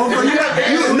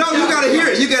gotta hear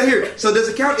it. You gotta hear it. So does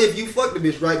it count if you fuck the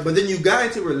bitch, right? But then you got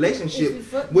into a relationship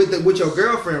with your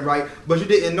girlfriend, right? But you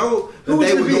didn't know that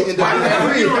they would go into Why you have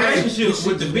a a relationship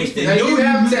with the bitch Now that you knew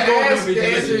have to you going ask. to The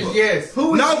answer is yes.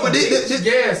 No, but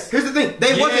Yes. here's the thing.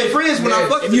 They wasn't friends when I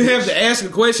fucked If you the have bitch. to ask a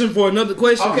question for another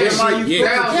question, Okay, that Maya, shit, you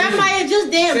yeah. found- Jeremiah,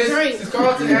 just damn drink. Since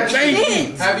Carlton asked Thank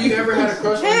you, have you ever had a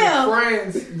crush on Hell. your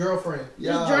friend's girlfriend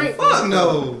Just drink. Fuck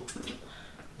no.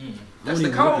 That's the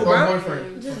code, or bro.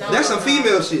 boyfriend? That's some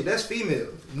female shit. That's female.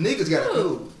 Niggas got a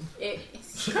code.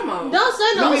 Come on. Don't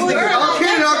say no. I'm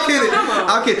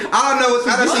kidding. I don't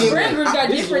know. I done seen. Friend groups got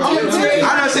different I things.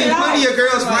 done seen plenty of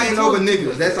girls fighting over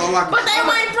niggas. That's all I can. But they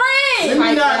weren't friends.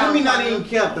 Let me not even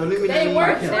count though. Let me not They even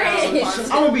weren't count. friends.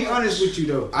 I'm gonna be honest with you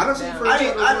though. I done seen I friends.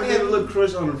 didn't have a little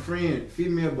crush on a friend,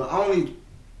 female, but only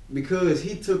because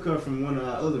he took her from one of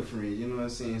our other friends. You know what I'm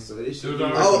saying? So this shit.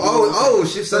 Oh,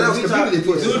 shit. So that was community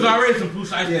pussy. There was already some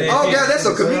pussy out there. Oh, yeah, that's a So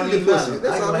it don't community even pussy. matter.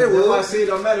 That's all Like there that's why I was. say it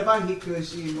don't matter if I get cause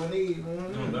she my nigga.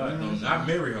 No, God, not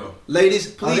marry her. Ladies,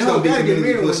 please Oh, don't be gotta get community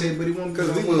married one pussy. day, but he won't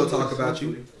Because we will talk about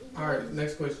you. Alright,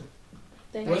 next question.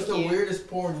 Thank What's the you. weirdest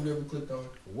porn you've ever clicked on?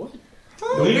 What?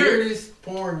 The weirdest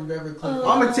porn you've ever clicked on.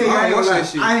 I'm gonna tell you, I I ain't ain't watched watched that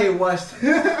shit. I ain't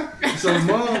watched. So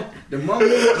the mom,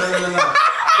 no.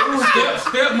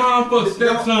 Stepmom for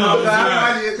stepson.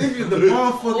 If you the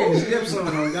motherfucking stepson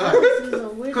on God.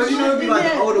 Cause you know it be like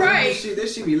the older women shit. That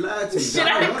shit be lied to you. Shit,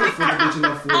 I don't want to bitch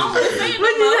enough for you.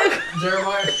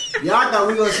 Jeremiah. Y'all thought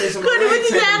we gonna say some. Cody, what you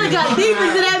say? I got deep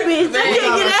into that bitch. I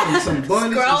can't get out. Some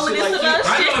bunnies and Scrolling shit like into that. that I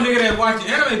know a nigga that watching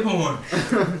anime porn.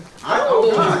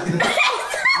 Oh God.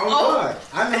 Oh God.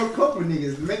 I know a couple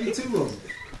niggas, maybe 2 of them.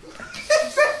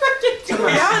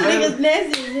 Y'all niggas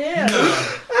nasty as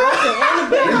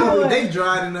hell. They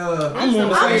dried in I'm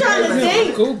trying to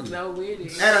think. No, weird.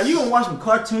 Adam, you gonna watch some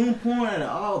cartoon porn and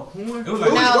all porn? It was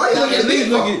like, Why you looking at me?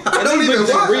 I don't even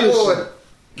watch porn.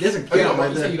 There's a You cat don't right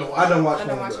watch it. there. You don't watch I don't watch I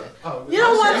don't porn. watch bro. it. Oh, You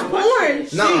don't watch porn.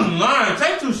 she lying.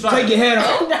 Take 2 shots. Take your hat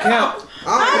off. Count. I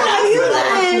know you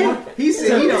lying. He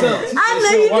said he don't. I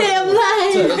know you damn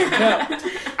lying.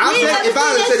 I said, if I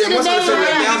had said it, must have said it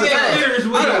 1,000 times.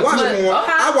 I don't watch porn.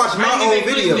 I watch my own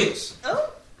videos.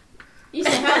 You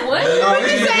said how what? Oh, What you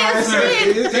say?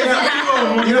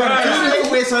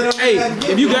 Hey,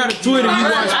 if you got a Twitter, you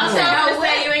watch I'm porn. saying how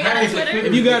what? You ain't got a Twitter?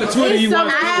 If you got a Twitter, you watch I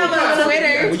have porn. a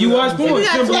Twitter. When you watch porn,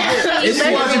 simple.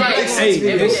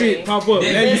 Hey, that shit pop up.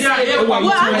 That's why you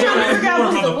Well, I'm trying to Twitter. figure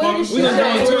out what's the weirdest We done shit.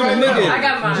 done Twitter, I nigga.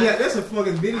 got mine. Yeah, that's a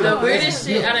fucking video. The weirdest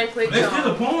shit I done clicked That's still a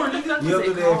on. porn, nigga. You up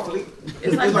to that flick?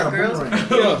 It's like the a girls. boomerang.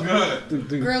 Oh, God.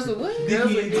 Girls with what?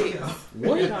 Girls with dicks.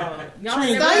 What? Y'all So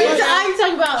ain't you never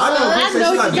talking about? I know, I know what this is you're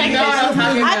talking like- about. I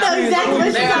know exactly what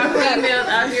you're There talking are about. females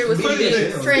out here with some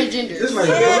dicks. Transgender. It's like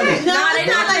Yeah, no, Nah, it's they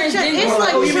not not like transgender. it's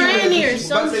like tranny or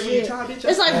some But shit. child,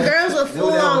 It's like girls with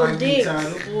full on dicks. I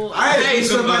Hey, ain't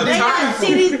some some They got tots.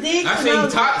 titties, dicks. I and seen all-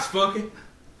 tots fucking.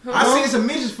 I seen some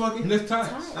midgets fucking. That's tots.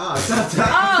 Ah, it's not Oh,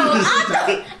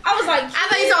 I was like, I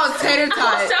think it's all tater I was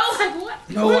tots. so like, what?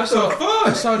 No, I saw. I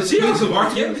saw this. She on some R.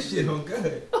 Kelly shit. Oh,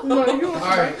 God.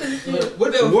 Alright, look,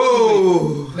 What the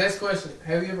Whoa. next question.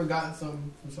 Have you ever gotten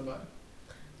something from somebody?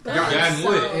 Gotten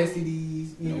what?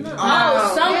 STDs, you know.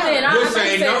 Oh, something. I Just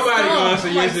say ain't nobody gonna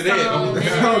say yes to that. Oh, God.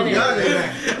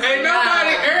 Ain't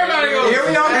nobody, everybody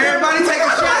gonna Everybody take a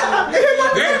shot.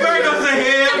 everybody gonna say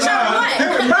hell Take a shot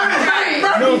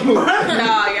of what? No,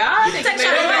 y'all. Take a shot of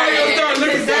Everybody gonna start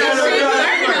looking down on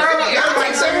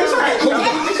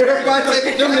Everybody take a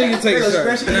Them niggas take a shot.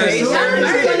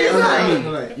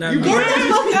 Nah, Get the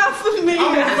fuck off of me. Big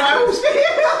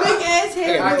ass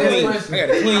hair. I got a clean. They say,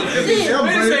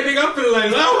 nigga, I'm feeling like,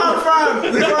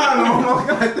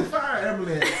 The fire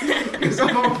ambulance. It's on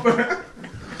fire.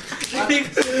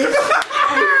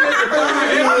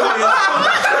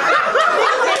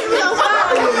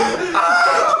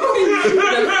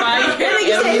 That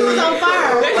nigga said he was on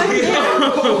fire.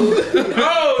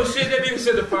 oh shit, that nigga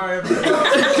said the fire.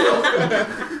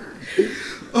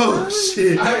 Oh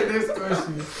shit. Alright, next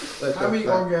question. How many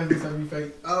orgasms have you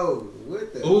faked? Oh,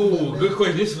 what the? Ooh, good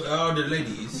question. This for all the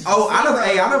ladies. Oh, I don't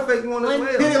fake one as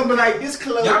well. He gonna be like this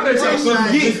close. Y'all better say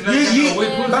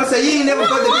something. I'm say you ain't never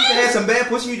fucked a bitch that had some bad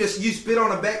pussy. You spit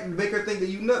on her back and make her think that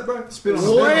you nut, bro. Spit on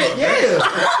the back. Yeah.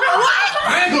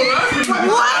 I ain't gonna lie to you.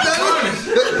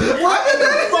 What?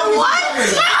 What?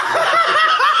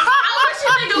 I wish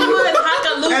a nigga would hot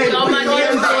a loop on my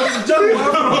damn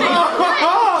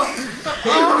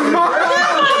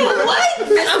What?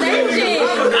 I'm staging.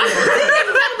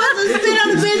 Supposed to spit on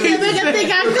the bitch and make her think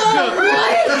I come.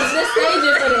 What? The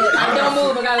staging for this. I don't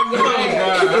move. I gotta get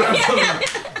it.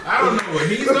 I don't know what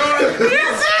he's doing.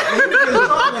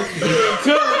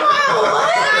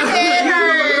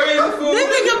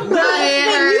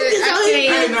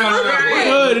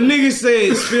 The nigga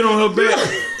said spit on her back.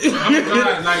 I'm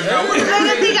God, like, now, what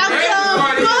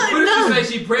you say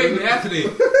she pregnant after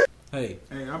that? Hey,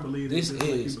 I believe this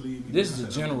is a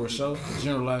general show, a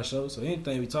generalized show. So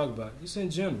anything we talk about, it's in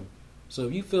general. So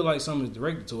if you feel like something is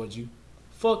directed towards you,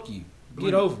 fuck you.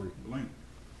 Get over it. Blank.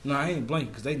 No, I ain't blank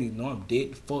because they need to know I'm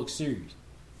dead fuck serious.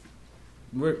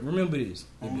 Remember this.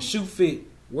 If the shoe fit,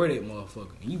 wear that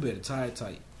motherfucker. And you better tie it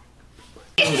tight.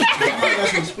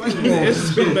 It's a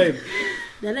spin, baby.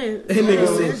 That ain't. That nigga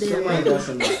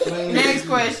said Next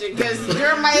question, because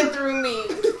Jeremiah threw me.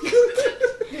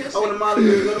 Oh, the Molly.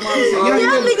 Go to Molly.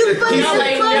 Y'all niggas funny as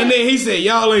fuck. And then he said,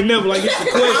 y'all ain't never, like, it's a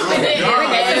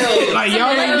question. Like,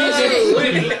 y'all ain't did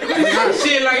that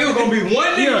Shit, like it was gonna be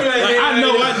one shit. nigga. Yeah, like, I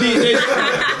know I did that shit.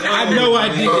 I know I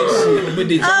did that shit. But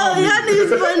did Oh, y'all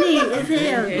niggas funny as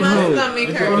hell. Mine's gonna make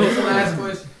her. What's the last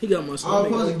question? He got my I was stomach.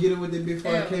 supposed to get it with it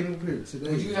before I came up here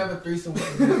today. Would you have a threesome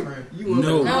with your best friend? You were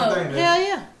No. the wrong thing, man. Hell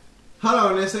yeah. Hold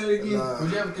on, let's say it again. Would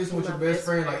you have a threesome with your best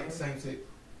friend, like the same chick?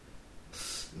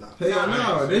 Hell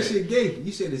no, that shit gay.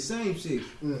 You said the same shit.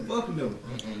 Fuck them.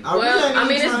 Well, I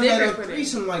mean, it's different for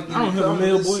threesome like that. I don't have a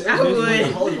male boy. I would. The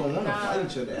hoes don't want to fight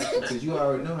each other after because you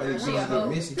already know how they get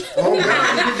messy. That's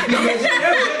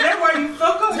why you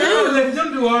fuck up. You don't let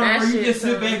them do all that. You just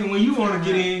sit back and when you want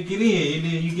to get in, and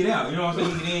then you get out. You know what I'm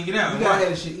saying? You get in, get out. You gotta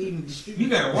have shit eating distributed. You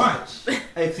gotta watch.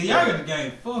 Hey, see, y'all got the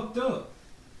game fucked up.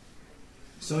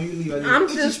 So you leave. I'm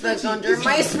still stuck on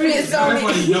Jermaine Smith. That's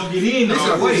why you don't get in.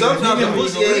 Sometimes the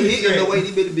pussy ain't hitting the way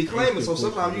they be claiming. So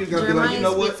sometimes you gotta be like, you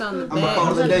know what? I'm gonna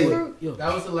call it a day.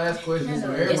 That was the last question.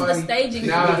 So It's the everybody staging.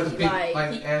 now have to pick,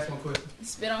 Like, ask one question.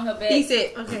 spit on her back. He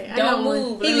said, okay, don't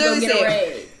move. He literally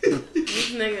said,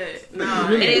 This nigga, no,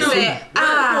 and he said,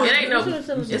 it ain't no. It's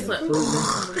like,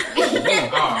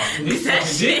 This that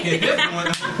shit.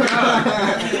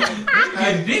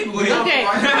 okay.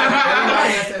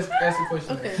 Ask a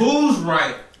question. Okay. Who's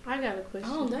right? I got a question.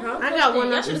 Oh, I got one.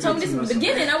 Y'all should have told me this in the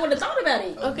beginning. I would have thought about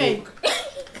it. Okay.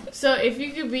 So if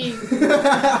you could be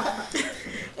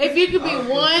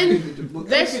one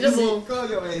vegetable. Shut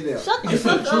the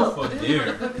fuck up.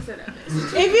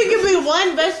 If you could be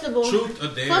one vegetable. Truth or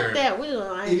dare? Fuck that. We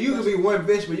don't. If you could be one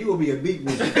vegetable, you gonna be a beet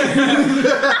weenie. A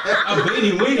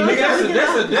beanie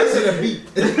weenie. That's a beet.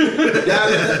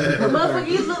 Motherfucker,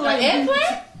 you look like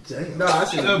eggplant. No, I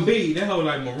said a beet. That whole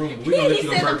like maroon. We Yeah, gonna he let you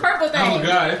said go the purple thing. Oh my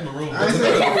god, that's maroon. I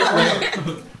said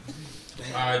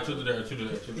Alright, truth or dare, truth or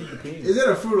dare. Is it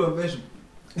a fruit or a vegetable?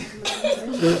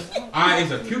 Alright,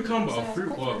 it's a cucumber, a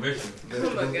fruit, or a vegetable.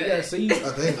 oh my Yeah, god. see, I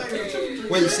think.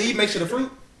 Wait, seed makes it a fruit?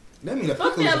 That means a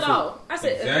Fuck pickle is a that fruit. law. I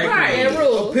said, Exactly. right, and a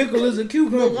rule. pickle is a I'm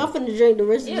cucumber. finna drink the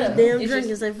rest of Yeah, this damn it's drink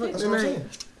just- and say fuck That's what I'm tonight.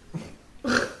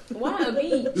 saying. Why a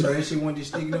bee? So that shit wasn't just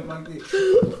sticking up like that?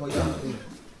 Before y'all do.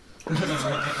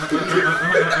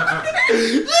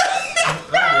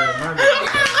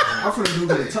 I'm finna do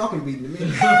the talking beat in a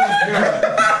minute.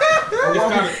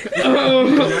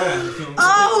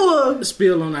 Oh!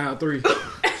 Spill on aisle 3.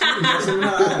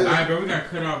 Alright, bro, we gotta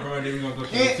cut off, bro. Then we gonna go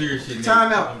to the serious shit. Time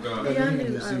now. out. Oh, God. I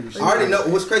already know.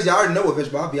 What's crazy, I already know what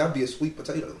vegetable I'll be a sweet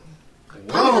potato.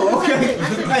 Oh, okay.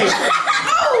 Hey.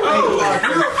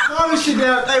 All this shit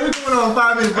down. Hey, we're going on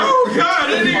 5 minutes break. Oh, God,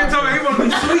 that nigga told me he wanna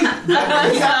be sweet. That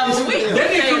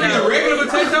nigga could be a regular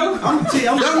potato? I'm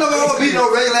Y'all know I won't be no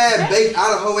regular ass baked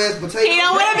Idaho ass potato. He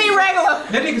don't wanna be regular.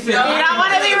 That nigga said, He don't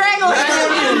wanna be regular.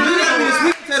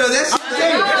 Sweet potato, that shit.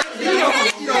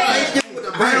 With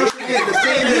the brown skin, the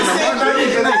same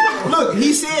as Look,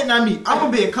 he said not me. I'm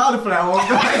gonna be a cauliflower.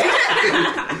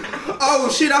 Oh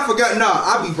shit, I forgot. Nah,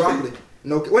 I'll be broccoli.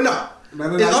 No, well, no. Is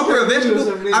okra a vegetable?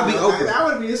 I'll be okra. I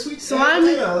would be a sweet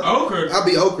potato. okra. I'll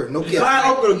be okra. No kidding. Fried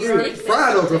okra, good.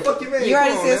 Fried okra. Fuck you, man. You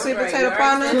already Come on said now. sweet potato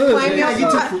partner.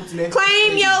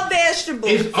 Claim your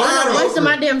vegetables. It's Fried Waste of okra.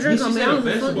 my damn drink on me. I don't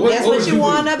give a fuck. That's what you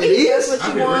wanna be. It is? That's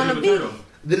what you wanna be.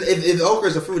 Then if okra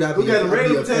is a fruit, I'll be We got a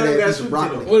regular potato, we got a piece sweet of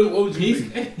broccoli. What would you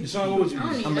be? Sean, what would you be?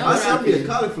 I'll be a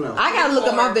cauliflower. I gotta look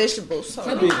at my vegetables.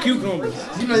 I'd be a cucumber.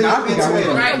 You know, I'll be a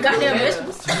tomato. Right, goddamn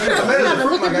vegetables. You gotta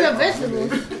look at your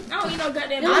vegetables. I don't eat no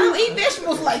goddamn I don't eat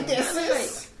vegetables like this,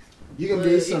 sis. You can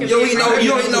be some. You don't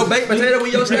eat no baked potato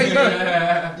with your steak,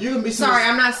 man. You can be some. Sorry,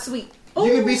 I'm not sweet.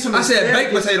 You can be some. I said baked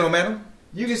asparagus. potato, madam.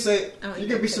 You can say. You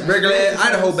can be some Regular ass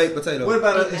Idaho baked potato. What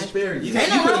about an asparagus? Ain't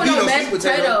no wrong with no mashed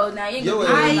potato. Now you ain't Yo,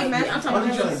 gonna I eat eat like mashed that. I'm Why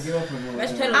talking you trying about to get off on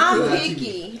mashed that? potato. I'm too.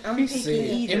 picky. I'm a picky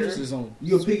eater. Emphasis on.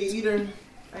 You a picky eater?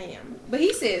 I am. But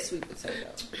he said sweet potato.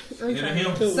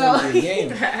 him. So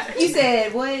Yeah. he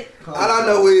said what? All I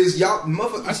know is y'all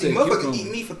motherfuckers. I said Motherfuckers cucumber.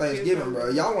 eat meat for Thanksgiving, bro.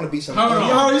 Y'all want to be some. Hold on.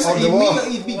 Y'all used to On eat the wall. meat or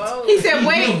eat beef? He said,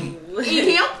 wait. Eat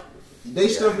him? They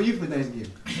stuff for you for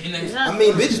Thanksgiving. I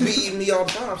mean, bitches be eating me all the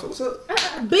time. So what's up?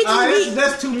 Bitches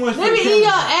That's too much. They be eating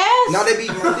your ass? Now they be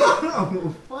eating my dick.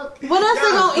 Fuck. What else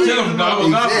they gonna Tell eat? him gobble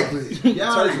gobble. Exactly.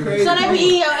 Y'all is crazy. So they be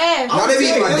eating your ass. Now they be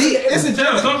eating my dick. It's a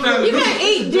Tell him sometimes. You can't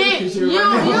eat dick. You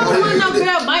don't want no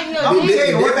girl biting your I'm dick. tell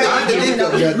you what they eat.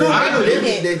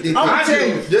 I'm gonna tell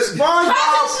you.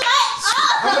 SpongeBob.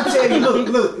 I'm gonna tell you.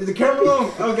 Look. Is the camera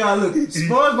on? Oh God, look.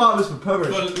 SpongeBob is for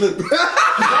perverts. Look.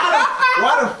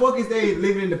 Why the fuck is they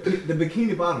living in the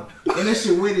bikini bottom? And that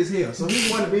shit wet as hell. So he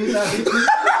want to be inside.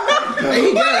 Hey,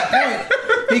 he got a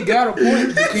point. He got a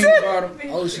point. Bikini bottom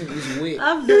ocean is wet.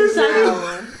 I'm done,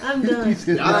 Simon. I'm done.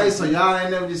 Alright, so y'all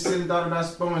ain't never just sitting and thought about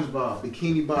SpongeBob,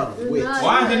 bikini bottom, wet.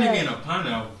 Why is that nigga in a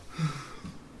pineapple?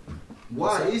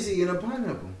 Why is he in a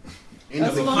pineapple? In a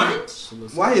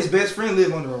bikini? Why his best friend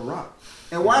live under a rock?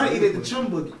 And why they eat at the Chum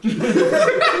Boogie?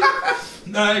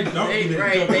 No, they don't. They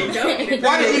don't.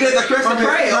 Why they eat at the Krusty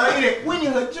Krab? Why they eat at Winnie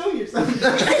Hut Jr.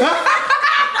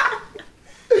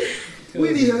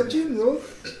 Winnie Hut Jr.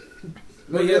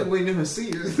 But yeah, Winnie Hut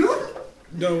Sears.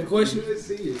 done with question.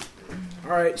 Sears. All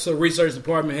All right, so research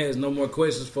department has no more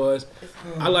questions for us.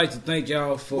 I'd like to thank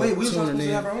y'all for tuning in.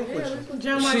 Have our own questions.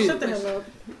 Jeremiah, shut the hell up.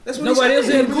 Nobody else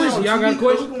had a question. Y'all got a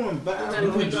question? We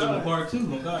put you in part 2.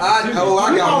 We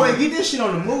always get this shit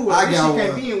on the move. I got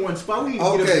can't be in one spot. We need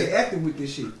to get up active with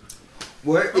this shit.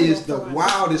 Where is the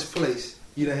wildest place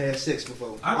you done had sex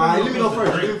before? Alright, let me go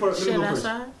first. Let me go first.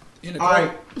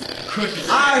 Alright,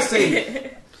 I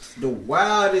say the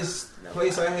wildest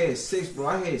place I had sex, bro.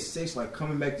 I had sex like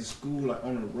coming back to school, like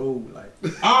on the road, like.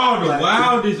 Oh, the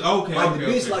wildest. Okay, like the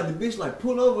bitch, like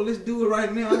pull over, let's do it right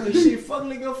now. I said, shit, fuck,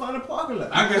 let's go find a parking lot.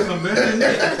 I got some better than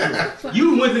that.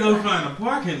 You went to go find a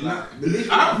parking lot.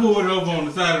 I pulled over on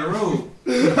the side of the road.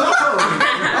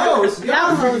 So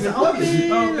y'all was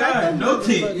open. Oh God, no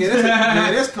ticket.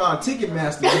 Yeah, that's called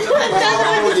Ticketmaster.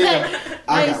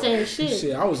 I ain't saying shit.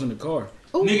 Shit, I was in the car.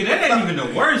 Ooh. Nigga, that ain't even the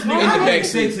worst. Nigga, I had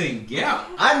sex in Gap.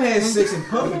 I done had sex in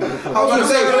public. I was gonna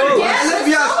say, let's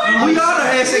be honest, we all done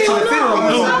had sex in the funeral.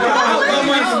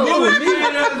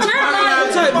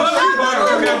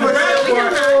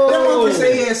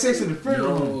 Say he had sex in the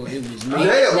funeral. No, it was me.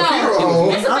 It's the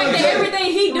fact that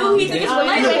everything he do, he thinks it's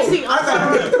relatable.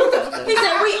 He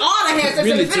said we all done had sex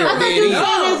in the funeral. I thought you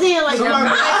were saying like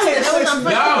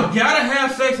y'all gotta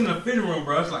have sex in the funeral,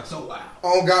 bro. It's like so loud.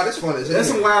 Oh God, it's funny. That's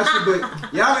some wild shit, but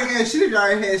y'all ain't had shit if y'all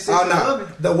ain't had sex in the oven.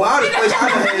 The wildest place I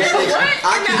had sex,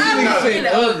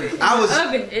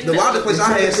 the wildest place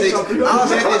I had sex, I was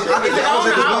at this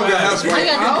one girl house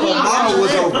where mama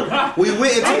was over. We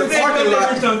went into the parking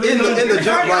lot in the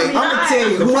jump light. I'm gonna tell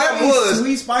you, whoever was,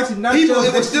 sweet spicy people,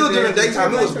 it was still during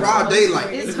daytime. It was broad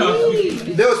daylight.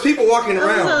 There was people walking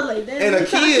around, and a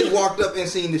kid walked up and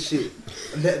seen the shit.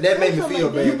 That made me feel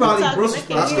bad. You probably Brussels.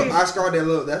 I scarred that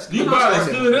little. You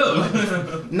probably stood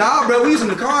up. Nah, bro, we was in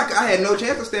the car. I had no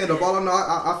chance to stand up. All I know,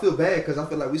 I feel bad because I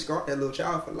feel like we scarred that little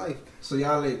child for life. So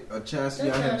y'all let a child see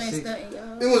y'all have sex?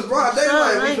 It was broad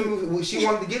daylight. She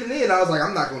wanted to get it in. I was like,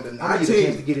 I'm not going to deny you the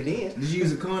chance to get it in. Did you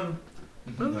use a condom?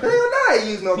 Hell no, I ain't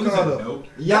used no condom.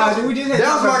 Yeah, we just had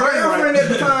that was my girlfriend at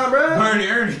the time, bro.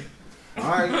 Ernie.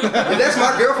 Alright. If that's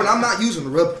my girlfriend, I'm not using the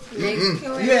rubber.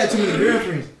 You had too many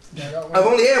girlfriends. I've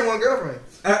only had one girlfriend.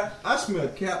 I smell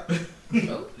cap. I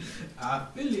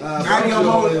feel it.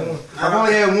 I've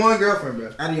only had one girlfriend,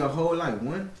 bro. Out of your whole life,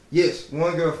 one? Yes,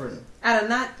 one girlfriend. Out of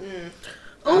not.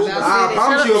 I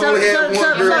promise you, I've only had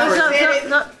one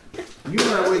girlfriend. You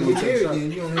might wait to get married,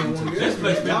 then you only have one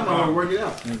girlfriend. I'm not gonna work it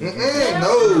out. No.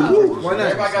 Why not?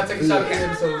 Everybody gotta take a shot at the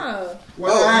end. So.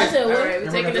 Alright,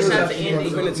 we're taking a shot to end.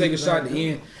 We're gonna take a shot to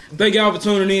end. Thank y'all for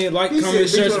tuning in. Like, comment,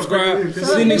 share, subscribe.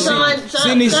 Send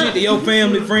this shit to your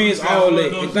family, friends, all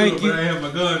that. And thank you. I have my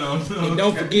gun on. And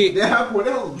don't forget,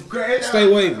 stay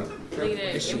wavy. Look at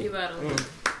that empty bottle.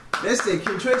 That's it.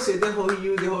 Kim Trey said that's what he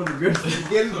used to hold the girl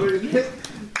together.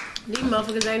 These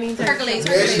motherfuckers ain't even Percolate.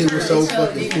 That shit was so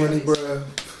fucking funny, bro.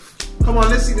 Come on,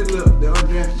 let's see the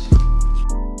undrafted.